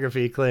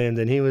biography, he claimed,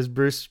 and he was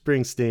Bruce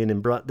Springsteen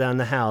and brought down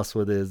the house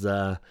with his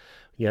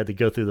you had to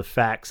go through the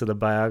facts of the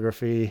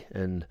biography,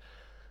 and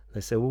they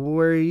said, well,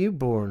 where are you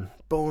born?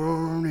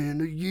 Born in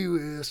the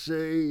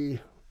USA.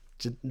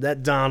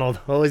 That Donald,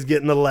 always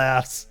getting the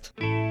laughs.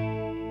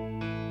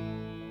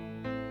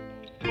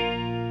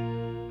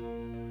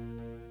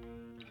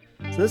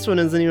 So this one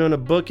isn't even a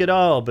book at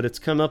all, but it's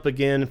come up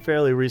again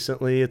fairly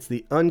recently. It's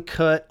the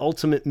Uncut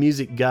Ultimate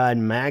Music Guide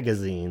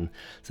magazine.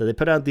 So they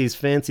put out these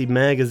fancy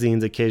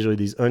magazines occasionally,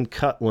 these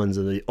uncut ones,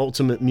 or the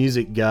Ultimate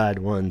Music Guide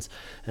ones.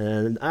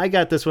 And I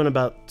got this one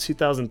about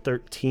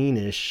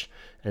 2013-ish,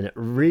 and it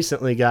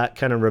recently got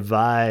kind of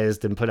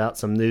revised and put out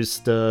some new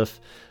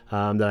stuff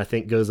that I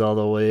think goes all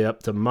the way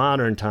up to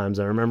modern times.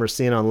 I remember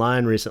seeing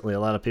online recently, a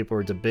lot of people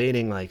were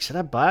debating, like, should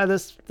I buy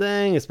this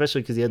thing?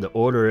 Especially because you had to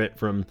order it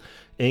from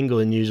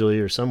England usually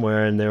or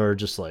somewhere, and they were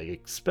just like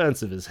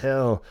expensive as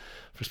hell,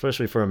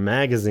 especially for a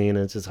magazine.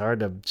 It's just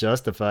hard to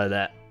justify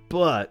that.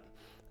 But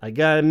I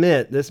gotta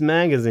admit, this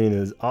magazine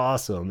is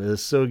awesome. It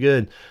is so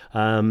good.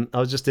 I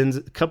was just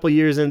a couple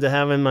years into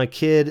having my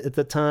kid at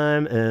the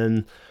time,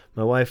 and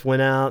my wife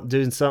went out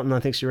doing something. I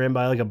think she ran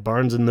by like a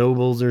Barnes &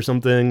 Nobles or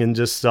something and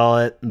just saw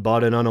it and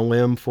bought it on a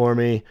whim for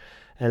me.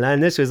 And I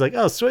initially was like,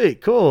 oh,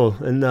 sweet, cool.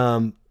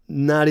 And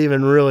not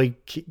even really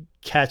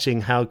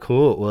catching how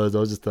cool it was. I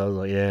was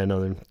like, yeah,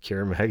 another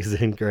Cure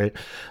magazine, great.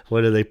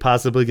 What are they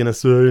possibly going to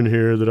say in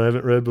here that I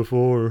haven't read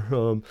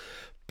before?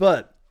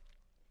 But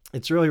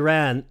it's really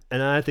rad,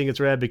 and I think it's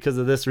rad because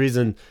of this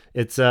reason.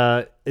 It's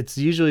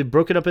usually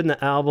broken up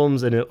into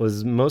albums, and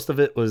most of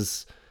it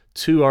was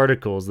 2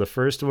 articles. The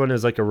first one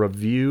is like a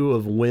review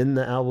of when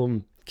the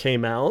album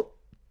came out.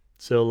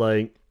 So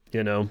like,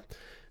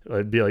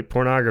 it'd be like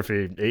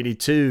Pornography,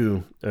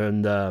 82,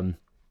 and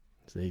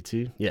is it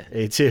 82? Yeah,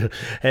 82.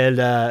 And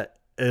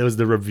it was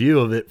the review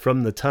of it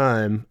from the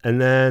time,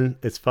 and then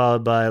it's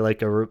followed by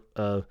like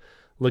a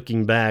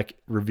looking back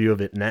review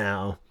of it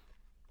now,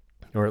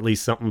 or at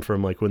least something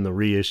from like when the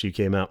reissue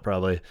came out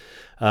probably.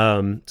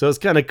 So it's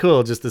kind of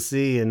cool just to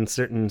see in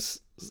certain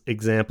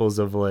examples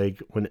of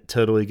like when it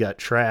totally got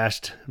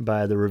trashed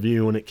by the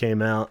review when it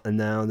came out, and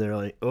now they're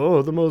like,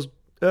 oh, the most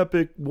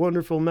epic,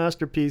 wonderful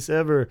masterpiece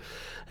ever,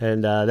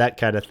 and that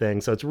kind of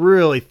thing. So it's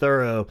really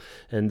thorough,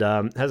 and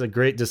has a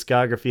great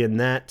discography in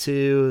that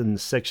too. And the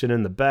section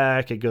in the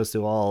back, it goes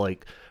through all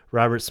like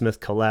Robert Smith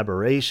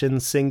collaboration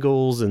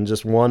singles and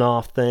just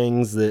one-off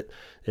things that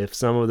if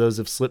some of those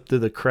have slipped through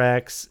the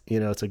cracks,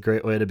 it's a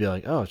great way to be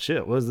like, oh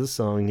shit, what was this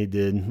song he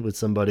did with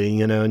somebody,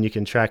 and you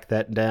can track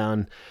that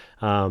down.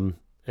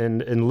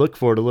 And look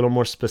for it a little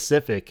more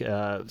specific.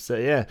 So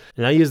yeah,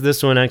 and I use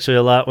this one actually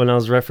a lot when I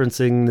was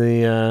referencing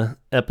the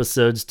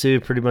episodes too.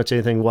 Pretty much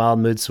anything Wild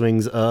Mood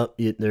Swings up,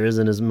 there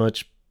isn't as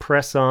much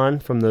press on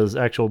from those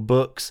actual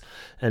books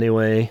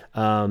anyway.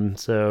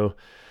 So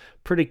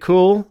pretty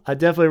cool. I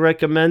definitely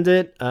recommend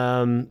it.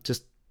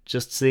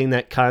 Just seeing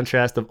that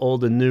contrast of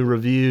old and new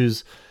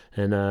reviews,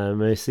 and it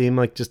may seem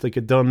like just like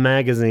a dumb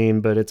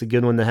magazine, but it's a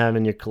good one to have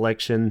in your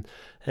collection.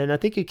 And I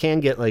think you can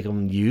get like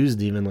them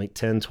used even like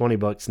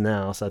 $10-$20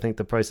 now. So I think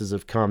the prices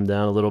have calmed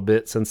down a little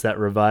bit since that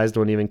revised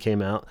one even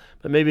came out.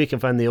 But maybe you can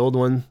find the old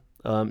one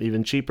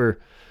even cheaper.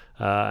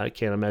 I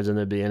can't imagine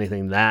there'd be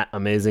anything that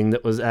amazing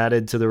that was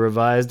added to the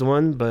revised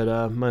one,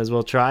 but might as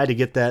well try to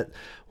get that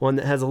one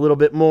that has a little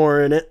bit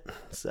more in it.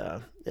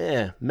 So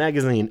yeah,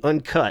 magazine,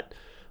 uncut,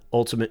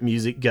 Ultimate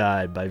Music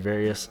Guide by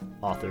various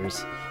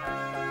authors.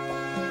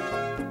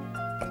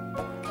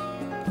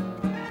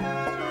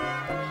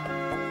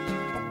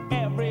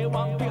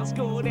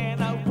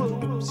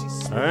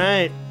 All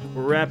right,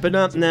 we're wrapping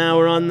up now.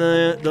 We're on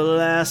the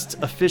last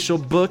official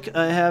book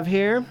I have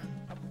here.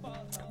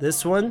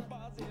 This one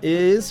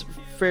is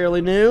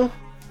fairly new.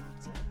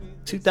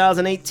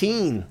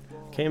 2018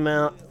 came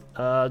out.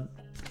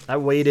 I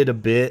waited a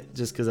bit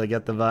just because I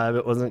got the vibe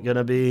it wasn't going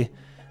to be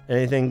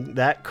anything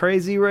that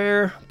crazy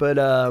rare, but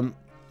I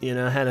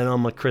had it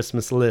on my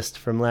Christmas list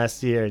from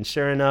last year, and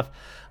sure enough,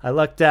 I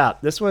lucked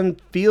out. This one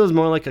feels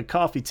more like a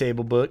coffee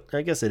table book.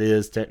 I guess it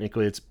is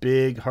technically. It's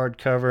big,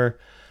 hardcover,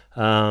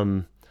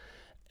 and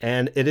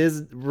it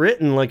is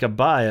written like a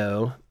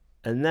bio,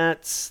 and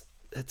it's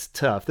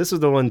tough. This was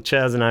the one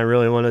Chaz and I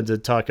really wanted to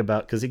talk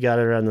about because he got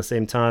it around the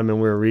same time, and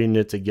we were reading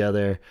it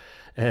together,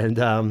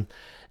 and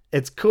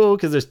it's cool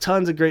because there's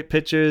tons of great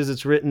pictures.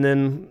 It's written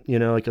in,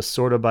 like a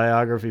sort of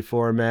biography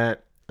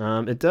format.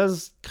 It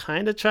does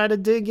kind of try to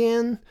dig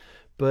in,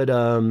 but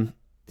so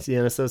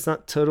it's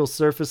not total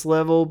surface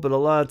level, but a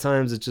lot of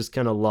times it's just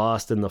kind of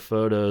lost in the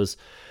photos.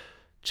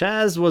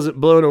 Chaz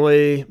wasn't blown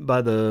away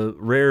by the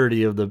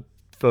rarity of the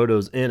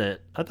photos in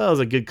it. I thought it was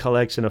a good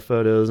collection of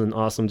photos and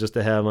awesome just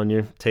to have on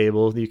your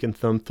table that you can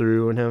thumb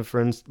through and have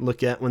friends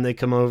look at when they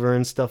come over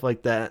and stuff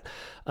like that.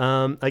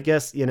 I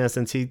guess,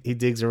 since he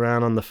digs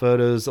around on the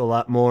photos a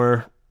lot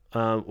more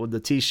with the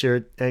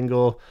t-shirt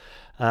angle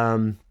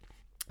than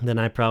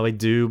I probably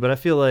do, but I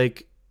feel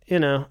like,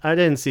 I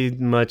didn't see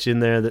much in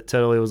there that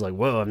totally was like,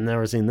 whoa, I've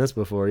never seen this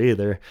before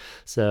either.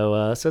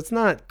 So it's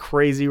not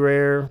crazy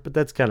rare, but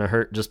that's kind of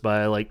hurt just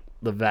by like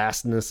the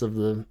vastness of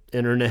the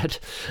internet.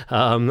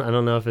 I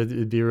don't know if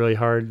it'd be really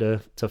hard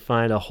to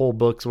find a whole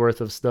book's worth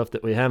of stuff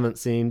that we haven't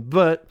seen,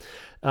 but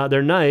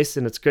they're nice,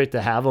 and it's great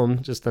to have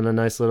them just in a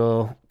nice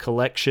little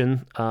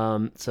collection.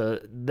 So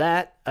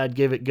that I'd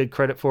give it good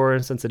credit for,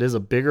 and since it is a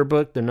bigger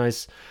book, they're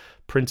nice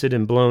printed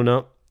and blown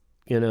up,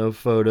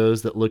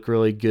 photos that look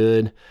really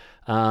good.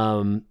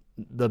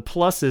 The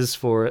pluses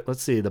for it,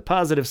 let's see, the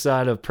positive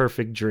side of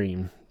Perfect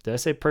Dream. Did I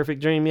say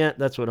Perfect Dream yet?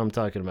 That's what I'm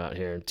talking about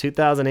here.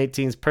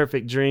 2018's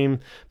Perfect Dream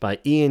by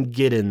Ian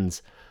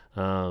Giddens.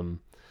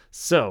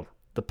 So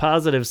the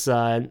positive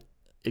side,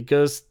 it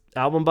goes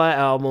album by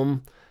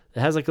album. It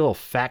has like a little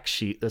fact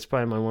sheet. That's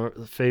probably my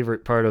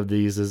favorite part of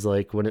these is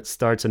like when it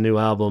starts a new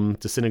album,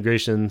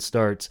 Disintegration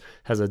starts,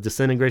 has a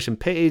Disintegration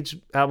page,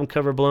 album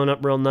cover blown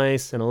up real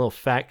nice, and a little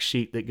fact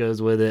sheet that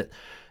goes with it.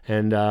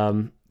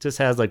 And just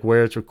has like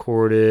where it's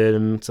recorded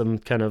and some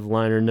kind of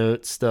liner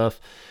note stuff.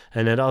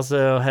 And it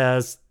also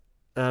has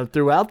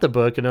throughout the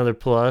book, another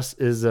plus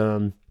is I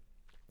don't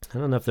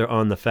know if they're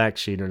on the fact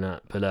sheet or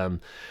not, but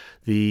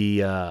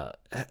the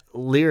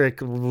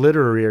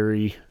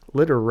literary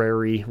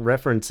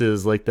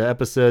references, like the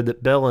episode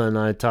that Bella and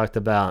I talked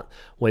about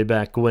way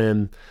back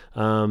when,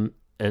 and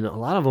a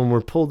lot of them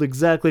were pulled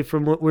exactly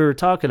from what we were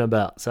talking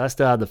about. So I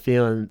still have the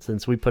feeling,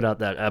 since we put out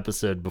that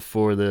episode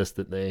before this,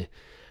 that they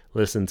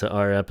listened to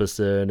our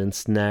episode and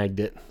snagged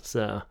it.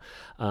 So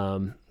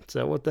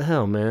what the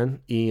hell,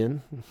 man,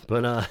 Ian?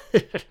 But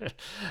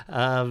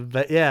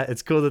but yeah,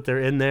 it's cool that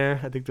they're in there.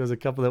 I think there's a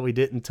couple that we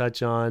didn't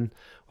touch on,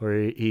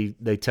 where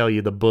they tell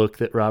you the book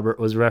that Robert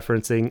was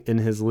referencing in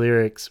his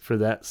lyrics for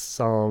that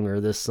song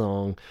or this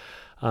song.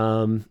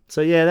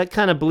 So yeah, that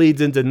kind of bleeds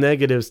into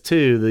negatives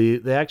too.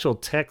 The actual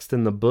text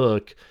in the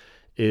book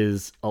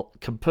is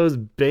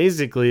composed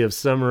basically of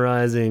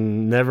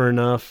summarizing Never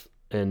Enough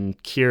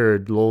and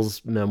Cured,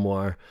 Lowell's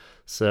memoir.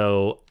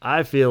 So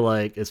I feel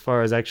like as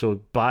far as actual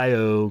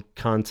bio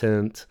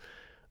content,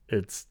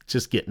 it's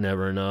just get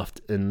Never Enough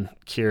and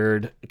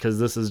Cured, because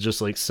this is just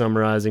like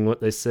summarizing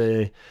what they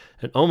say.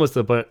 and almost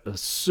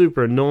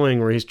super annoying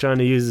where he's trying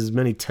to use as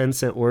many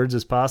 10-cent words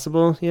as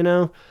possible, you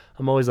know?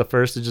 I'm always the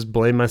first to just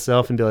blame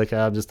myself and be like,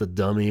 I'm just a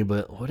dummy,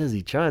 but what is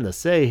he trying to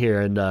say here?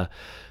 And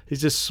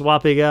he's just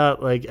swapping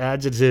out like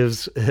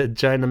adjectives and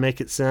trying to make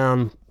it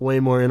sound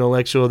way more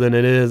intellectual than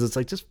it is. It's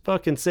like, just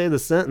fucking say the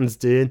sentence,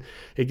 dude.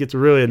 It gets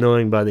really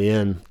annoying by the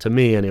end, to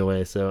me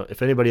anyway. So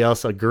if anybody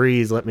else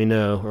agrees, let me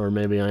know, or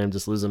maybe I am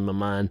just losing my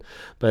mind.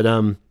 But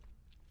I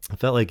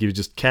felt like he was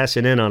just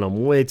cashing in on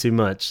him way too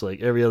much.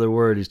 Like every other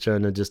word, he's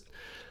trying to just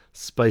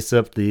spice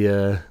up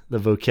the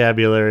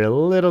vocabulary a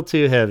little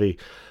too heavy.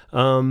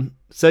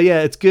 So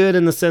yeah, it's good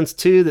in the sense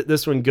too that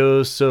this one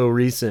goes so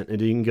recent.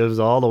 It even goes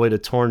all the way to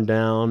Torn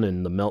Down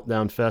and the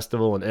Meltdown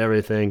Festival and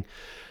everything,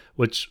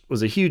 which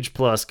was a huge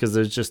plus because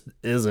there just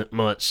isn't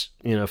much,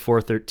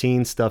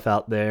 413 stuff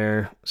out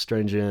there,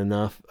 strangely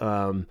enough.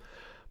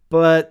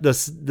 But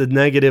the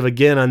negative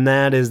again on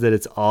that is that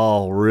it's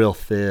all real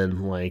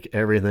thin, like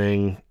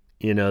everything,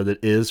 that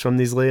is from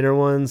these later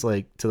ones,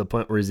 like to the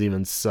point where he's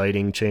even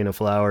citing Chain of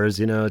Flowers,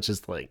 it's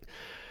just like,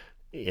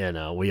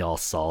 we all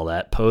saw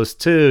that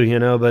post too,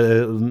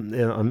 but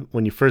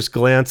when you first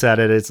glance at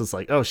it, it's just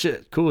like, oh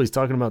shit, cool, he's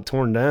talking about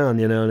Torn Down,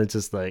 and it's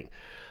just like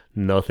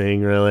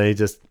nothing really,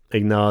 just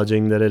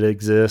acknowledging that it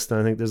exists.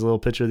 I think there's a little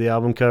picture of the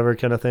album cover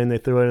kind of thing. They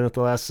threw it in at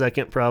the last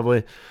second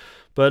probably,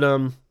 but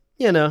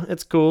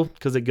it's cool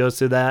because it goes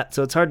through that.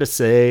 So it's hard to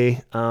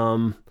say.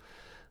 I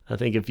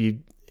think if you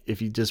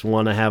just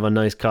want to have a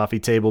nice coffee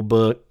table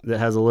book that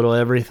has a little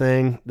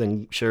everything,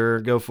 then sure,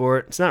 go for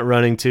it. It's not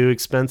running too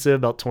expensive,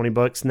 about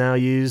 $20 now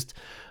used.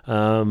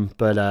 And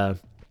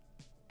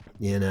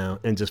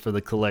just for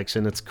the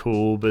collection, it's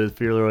cool. But if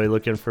you're really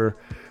looking for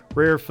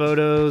rare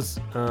photos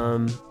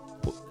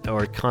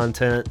or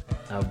content,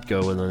 I would go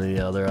with one of the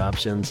other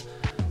options.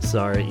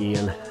 Sorry,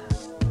 Ian.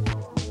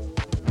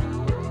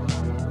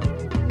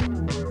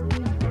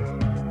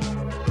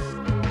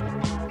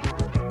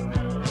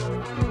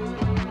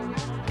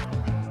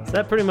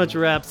 That pretty much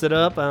wraps it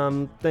up.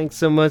 Thanks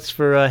so much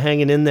for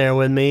hanging in there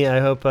with me. I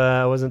hope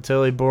I wasn't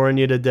totally boring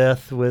you to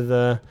death with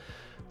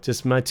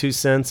just my 2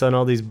 cents on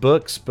all these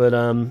books. But,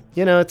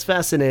 it's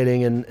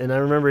fascinating. And I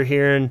remember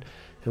hearing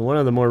in one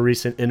of the more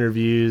recent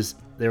interviews,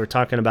 they were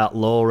talking about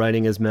Lowell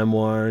writing his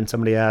memoir. And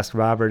somebody asked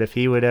Robert if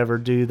he would ever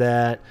do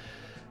that.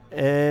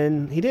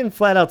 And he didn't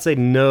flat out say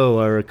no,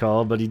 I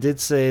recall. But he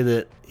did say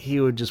that he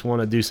would just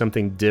want to do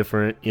something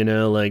different,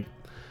 like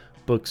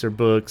books are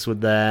books with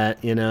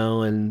that,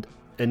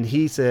 And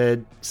he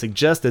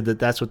suggested that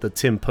that's what the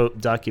Tim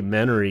Pope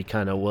documentary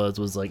kind of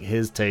was like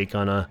his take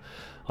on a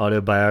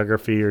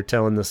autobiography or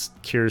telling the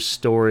Cure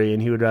story,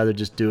 and he would rather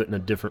just do it in a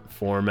different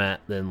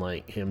format than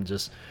like him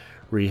just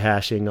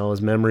rehashing all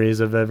his memories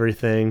of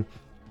everything,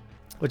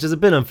 which is a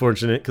bit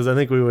unfortunate because I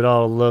think we would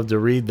all love to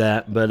read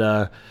that, but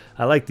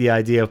I like the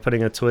idea of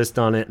putting a twist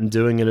on it and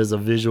doing it as a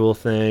visual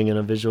thing and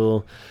a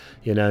visual,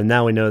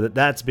 now we know that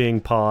that's being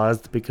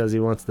paused because he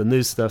wants the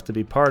new stuff to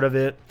be part of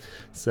it.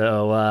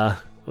 So,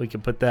 we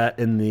could put that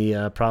in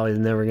the probably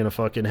never gonna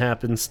fucking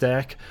happen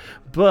stack,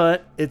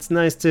 but it's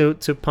nice to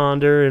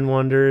ponder and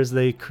wonder as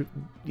they,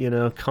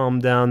 calm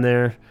down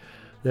their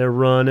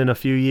run in a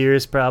few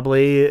years.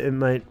 Probably it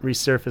might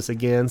resurface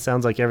again.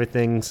 Sounds like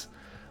everything's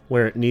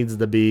where it needs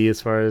to be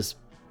as far as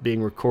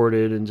being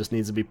recorded and just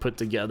needs to be put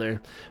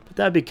together. But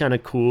that'd be kind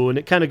of cool, and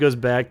it kind of goes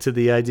back to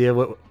the idea of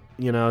what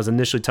I was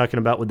initially talking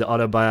about with the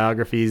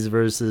autobiographies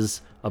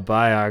versus a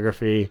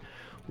biography,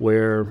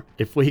 where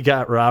if we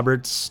got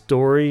Robert's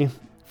story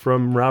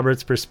from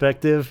Robert's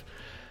perspective,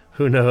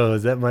 who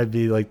knows, that might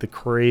be like the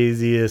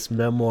craziest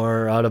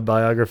memoir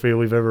autobiography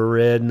we've ever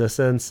read in a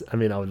sense. I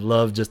mean, I would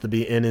love just to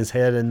be in his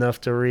head enough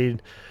to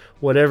read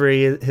whatever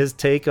his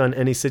take on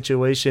any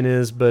situation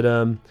is, but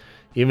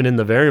even in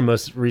the very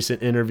most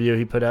recent interview,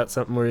 he put out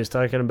something where he's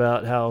talking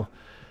about how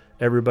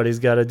everybody's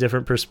got a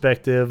different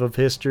perspective of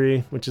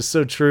history, which is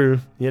so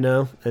true,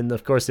 and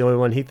of course the only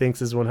one he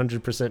thinks is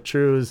 100%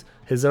 true is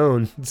his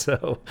own.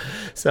 So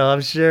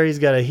I'm sure he's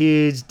got a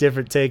huge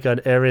different take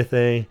on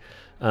everything.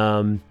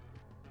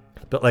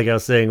 But like I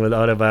was saying with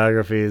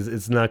autobiographies,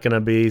 it's not going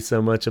to be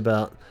so much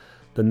about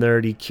the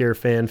nerdy Cure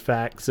fan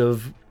facts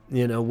of,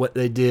 what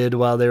they did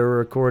while they were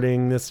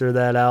recording this or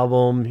that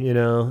album,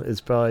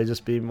 it's probably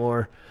just be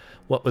more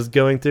what was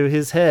going through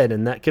his head,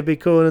 and that could be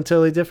cool in a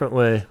totally different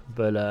way.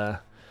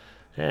 But,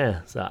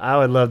 yeah, so I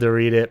would love to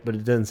read it, but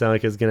it doesn't sound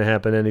like it's going to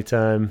happen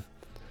anytime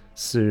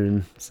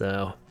soon.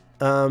 So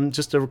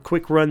just a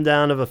quick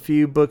rundown of a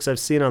few books I've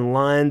seen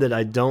online that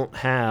I don't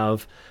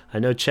have. I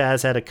know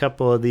Chaz had a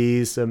couple of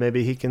these, so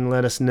maybe he can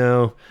let us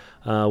know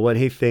what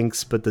he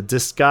thinks. But the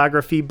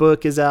discography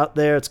book is out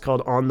there. It's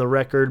called On the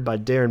Record by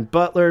Darren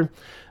Butler.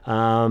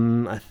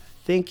 I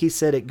think he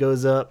said it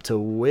goes up to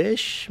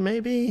Wish,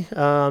 maybe.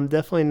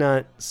 Definitely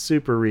not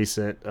super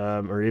recent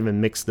or even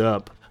mixed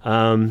up.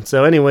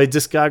 So anyway,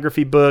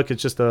 discography book.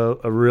 It's just a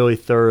really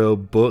thorough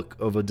book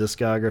of a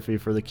discography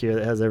for the Cure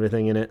that has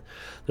everything in it.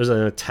 There's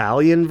an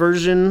Italian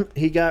version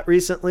he got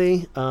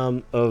recently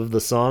of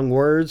the song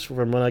words.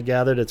 From what I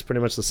gathered, it's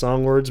pretty much the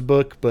song words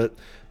book, but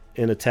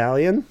in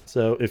Italian.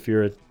 So if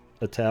you're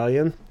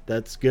Italian.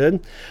 That's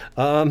good.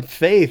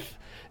 Faith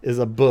is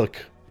a book,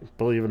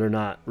 believe it or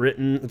not,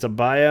 written. It's a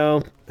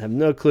bio. I have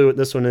no clue what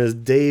this one is.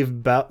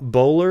 Dave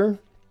Bowler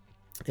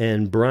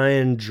and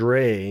Brian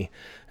Dre,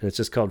 and it's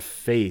just called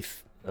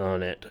Faith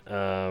on it.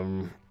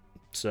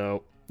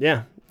 So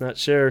yeah, not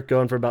sure.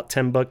 Going for about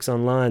 $10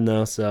 online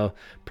though, so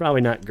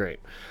probably not great.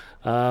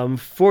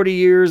 40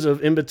 Years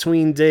of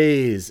In-Between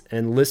Days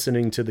and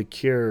Listening to The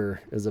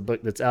Cure is a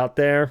book that's out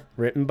there,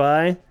 written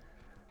by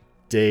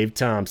Dave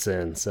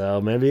Thompson. So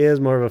maybe he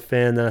is more of a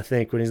fan than I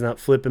think. When he's not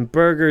flipping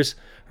burgers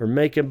or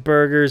making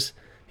burgers,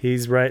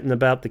 he's writing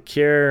about The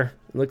Cure.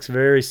 It looks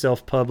very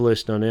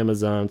self-published on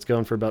Amazon. It's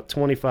going for about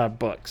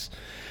 $25.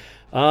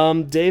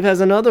 Dave has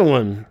another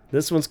one.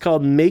 This one's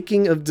called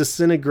Making of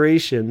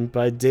Disintegration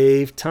by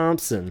Dave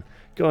Thompson.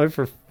 Going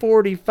for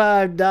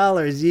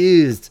 $45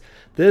 used.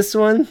 This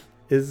one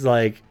is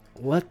like,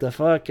 what the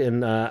fuck?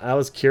 And I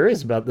was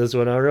curious about this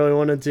one. I really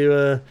wanted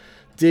to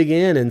dig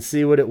in and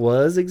see what it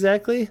was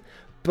exactly.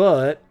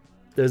 But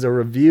there's a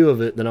review of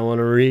it that I want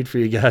to read for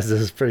you guys.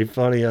 It's pretty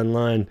funny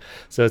online.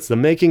 So it's The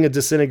Making of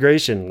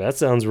Disintegration. That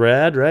sounds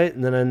rad, right?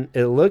 And then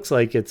it looks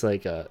like it's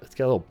got a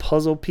little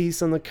puzzle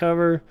piece on the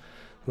cover.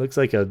 Looks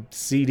like a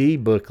CD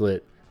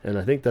booklet, and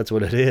I think that's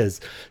what it is.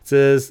 It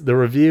says the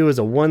review is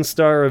a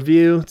 1-star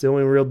review. It's the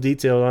only real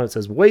detail on it. It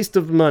says, waste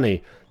of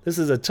money. This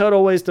is a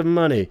total waste of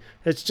money.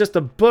 It's just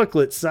a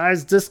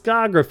booklet-sized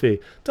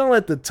discography. Don't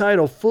let the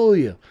title fool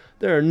you.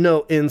 There are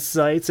no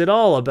insights at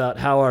all about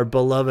how our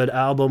beloved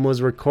album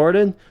was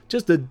recorded.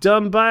 Just a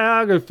dumb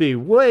biography,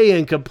 way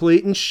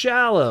incomplete and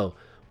shallow.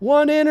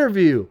 One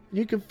interview.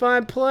 You can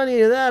find plenty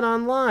of that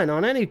online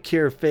on any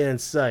Cure fan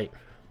site.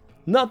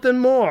 Nothing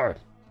more.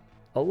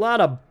 A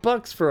lot of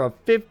bucks for a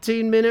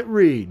 15-minute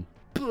read.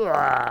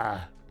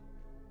 Blah.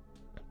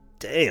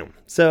 Damn.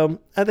 So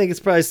I think it's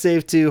probably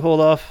safe to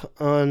hold off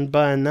on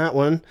buying that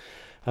one.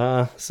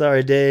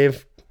 Sorry,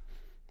 Dave.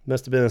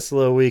 Must have been a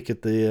slow week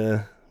at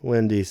the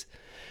Wendy's.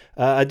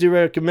 I do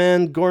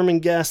recommend Gorman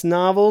Gas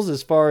novels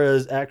as far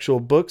as actual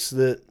books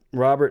that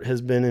Robert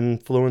has been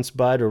influenced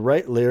by to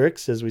write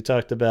lyrics, as we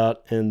talked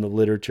about in the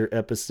literature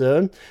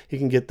episode. You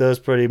can get those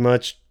pretty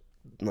much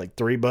like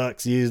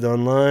 $3 used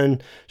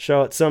online.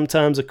 Charlotte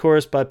Sometimes, of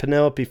course, by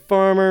Penelope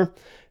Farmer.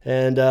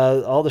 And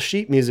all the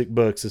sheet music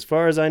books. As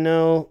far as I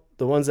know,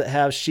 the ones that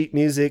have sheet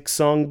music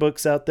song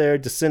books out there: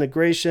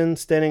 Disintegration,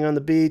 Standing on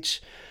the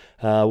Beach,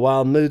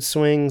 Wild Mood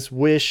Swings,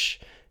 Wish,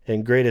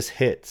 and Greatest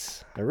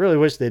Hits. I really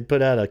wish they'd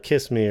put out a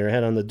Kiss Me or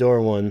Head on the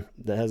Door one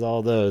that has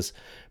all those.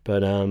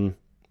 But,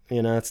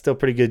 it's still a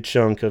pretty good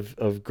chunk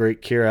of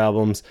great Cure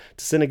albums.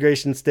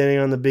 Disintegration, Standing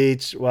on the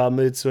Beach, Wild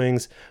Mood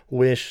Swings,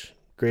 Wish,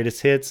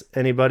 Greatest Hits.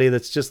 Anybody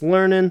that's just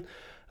learning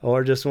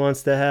or just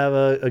wants to have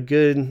a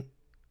good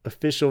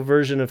official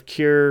version of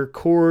Cure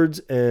chords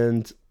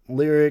and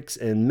lyrics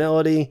and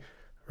melody,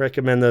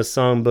 recommend those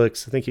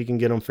songbooks. I think you can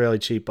get them fairly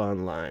cheap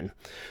online.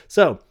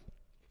 So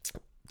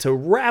to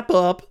wrap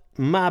up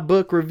my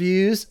book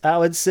reviews, I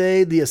would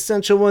say the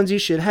essential ones you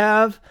should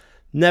have: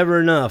 Never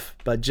Enough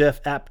by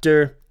Jeff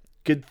Apter.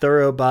 Good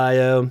thorough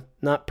bio,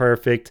 not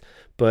perfect,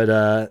 but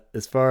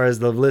as far as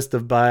the list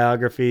of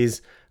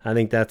biographies, I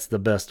think that's the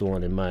best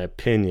one in my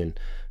opinion.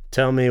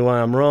 Tell me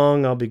why I'm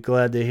wrong. I'll be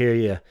glad to hear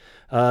you.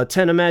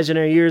 10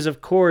 Imaginary Years,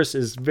 of course,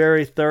 is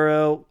very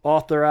thorough,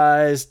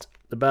 authorized,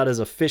 about as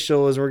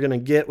official as we're going to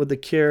get with The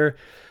Cure.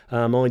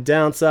 Only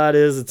downside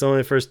is it's only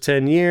the first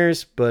 10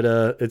 years, but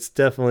it's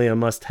definitely a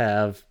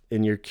must-have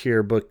in your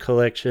Cure book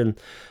collection.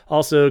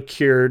 Also,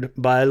 Cured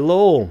by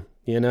Lowell,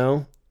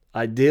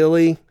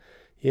 Ideally,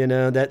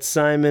 that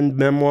Simon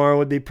memoir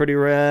would be pretty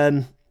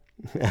rad.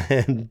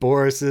 And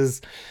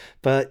Boris's.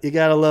 But you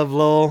gotta love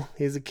Lowell.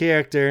 He's a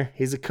character.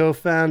 He's a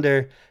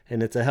co-founder.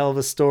 And it's a hell of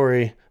a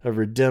story of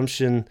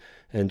redemption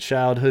and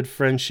childhood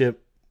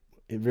friendship.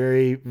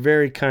 Very,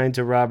 very kind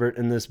to Robert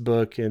in this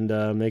book, and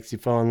makes you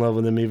fall in love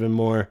with him even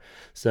more.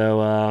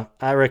 So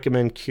I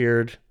recommend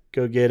Cured.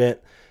 Go get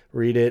it,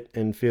 read it,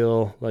 and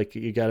feel like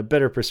you got a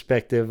better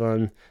perspective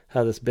on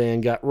how this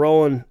band got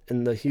rolling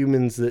and the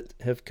humans that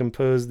have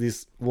composed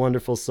these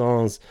wonderful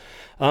songs.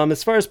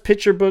 As far as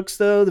picture books,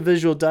 though, the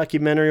visual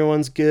documentary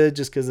one's good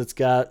just because it's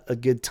got a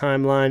good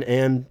timeline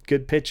and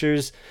good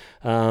pictures.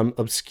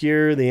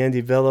 Obscure, the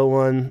Andy Velo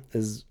one,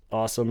 is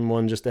awesome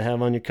one just to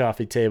have on your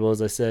coffee table.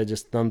 As I said,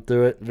 just thumb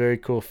through it. Very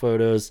cool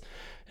photos.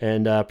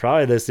 And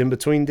probably this In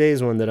Between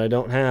Days one that I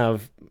don't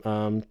have,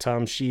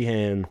 Tom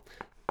Sheehan.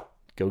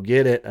 Go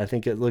get it. I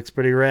think it looks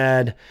pretty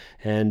rad.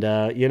 And,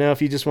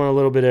 if you just want a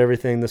little bit of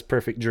everything, this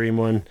Perfect Dream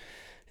one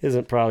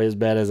isn't probably as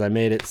bad as I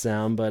made it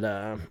sound. But,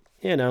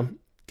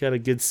 got a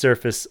good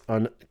surface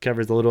on,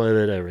 covers a little bit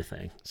of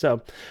everything.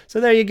 So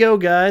there you go,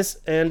 guys.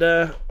 And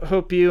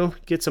hope you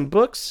get some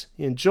books.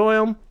 You enjoy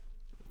them.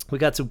 We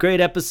got some great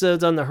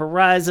episodes on the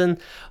horizon.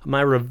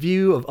 My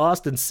review of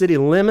Austin City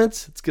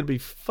Limits. It's going to be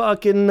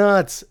fucking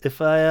nuts if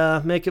I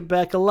make it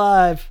back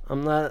alive.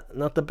 I'm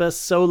not the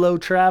best solo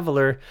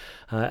traveler.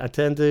 I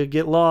tend to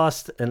get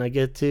lost, and I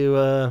get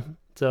to...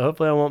 so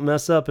hopefully I won't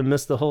mess up and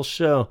miss the whole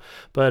show.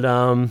 But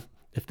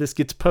if this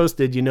gets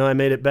posted, you know I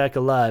made it back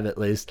alive at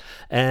least.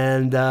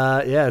 And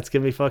yeah, it's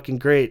going to be fucking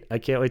great. I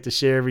can't wait to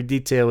share every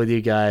detail with you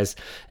guys.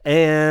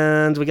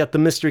 And we got the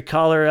mystery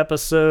caller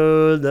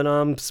episode that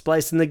I'm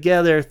splicing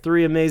together.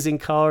 3 amazing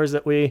callers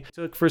that we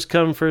took first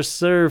come, first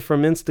serve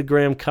from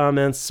Instagram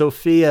comments: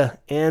 Sophia,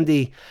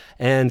 Andy,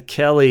 and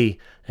Kelly.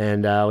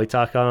 And we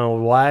talk on a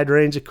wide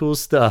range of cool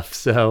stuff.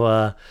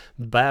 So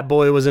bad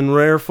boy was in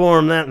rare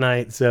form that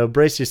night. So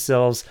brace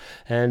yourselves.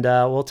 And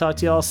we'll talk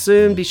to you all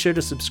soon. Be sure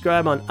to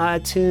subscribe on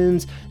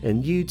iTunes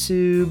and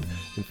YouTube.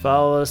 And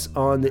follow us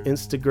on the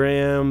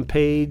Instagram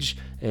page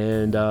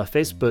and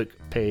Facebook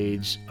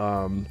page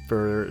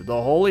for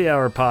the Holy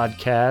Hour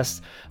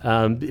podcast.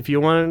 If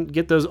you want to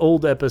get those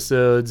old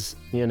episodes,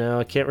 you know,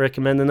 I can't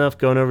recommend enough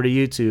going over to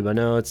YouTube. I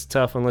know it's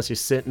tough unless you're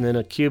sitting in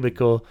a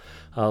cubicle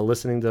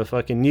listening to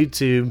fucking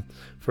YouTube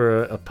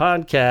for a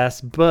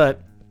podcast,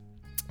 but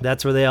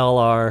that's where they all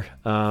are.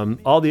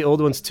 All the old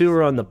ones too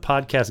are on the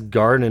Podcast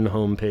Garden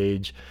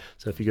homepage.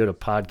 So if you go to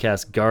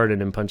Podcast Garden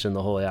and punch in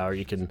the Holy Hour,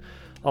 you can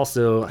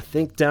also, I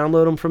think,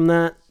 download them from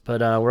that.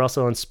 But we're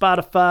also on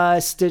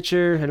Spotify,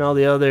 Stitcher, and all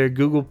the other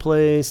Google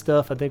Play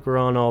stuff. I think we're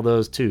on all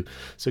those too.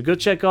 So go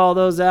check all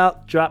those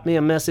out. Drop me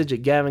a message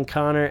at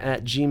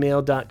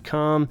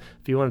gavinconnor@gmail.com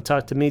if you want to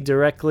talk to me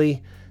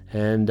directly.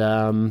 And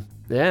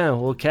yeah,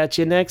 we'll catch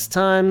you next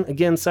time.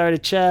 Again, sorry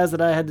to Chaz that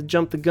I had to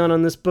jump the gun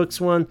on this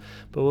books one,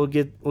 but we'll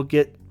get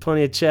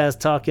plenty of Chaz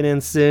talking in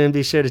soon.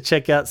 Be sure to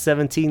check out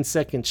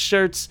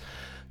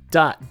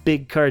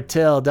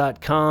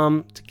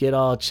 17secondshirts.bigcartel.com to get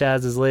all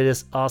Chaz's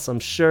latest awesome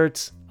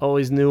shirts.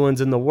 Always new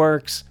ones in the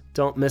works.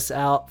 Don't miss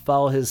out.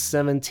 Follow his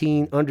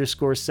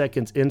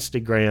 17_seconds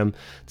Instagram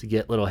to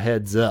get little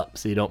heads up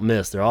so you don't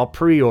miss. They're all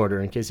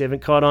pre-order in case you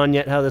haven't caught on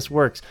yet how this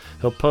works.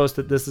 He'll post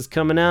that this is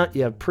coming out.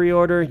 You have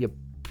pre-order. You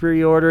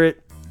pre-order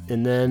it,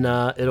 and then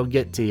it'll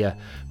get to you.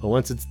 But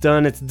once it's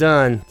done, it's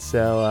done.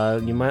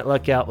 So you might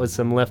luck out with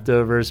some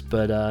leftovers,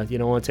 but you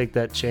don't want to take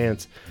that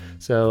chance.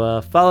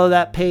 So follow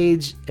that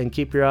page and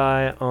keep your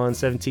eye on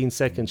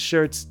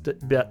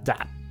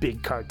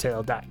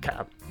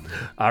 17secondshirts.bigcartel.com.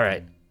 All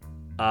right.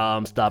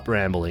 Stop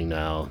rambling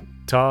now.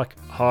 Talk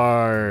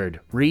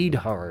hard. Read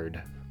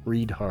hard.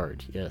 Read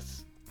hard.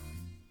 Yes.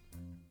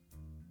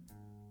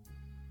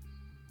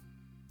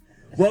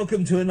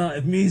 Welcome to a night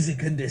of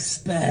music and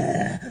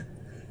despair.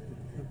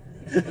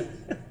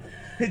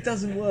 It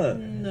doesn't work.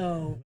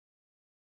 No.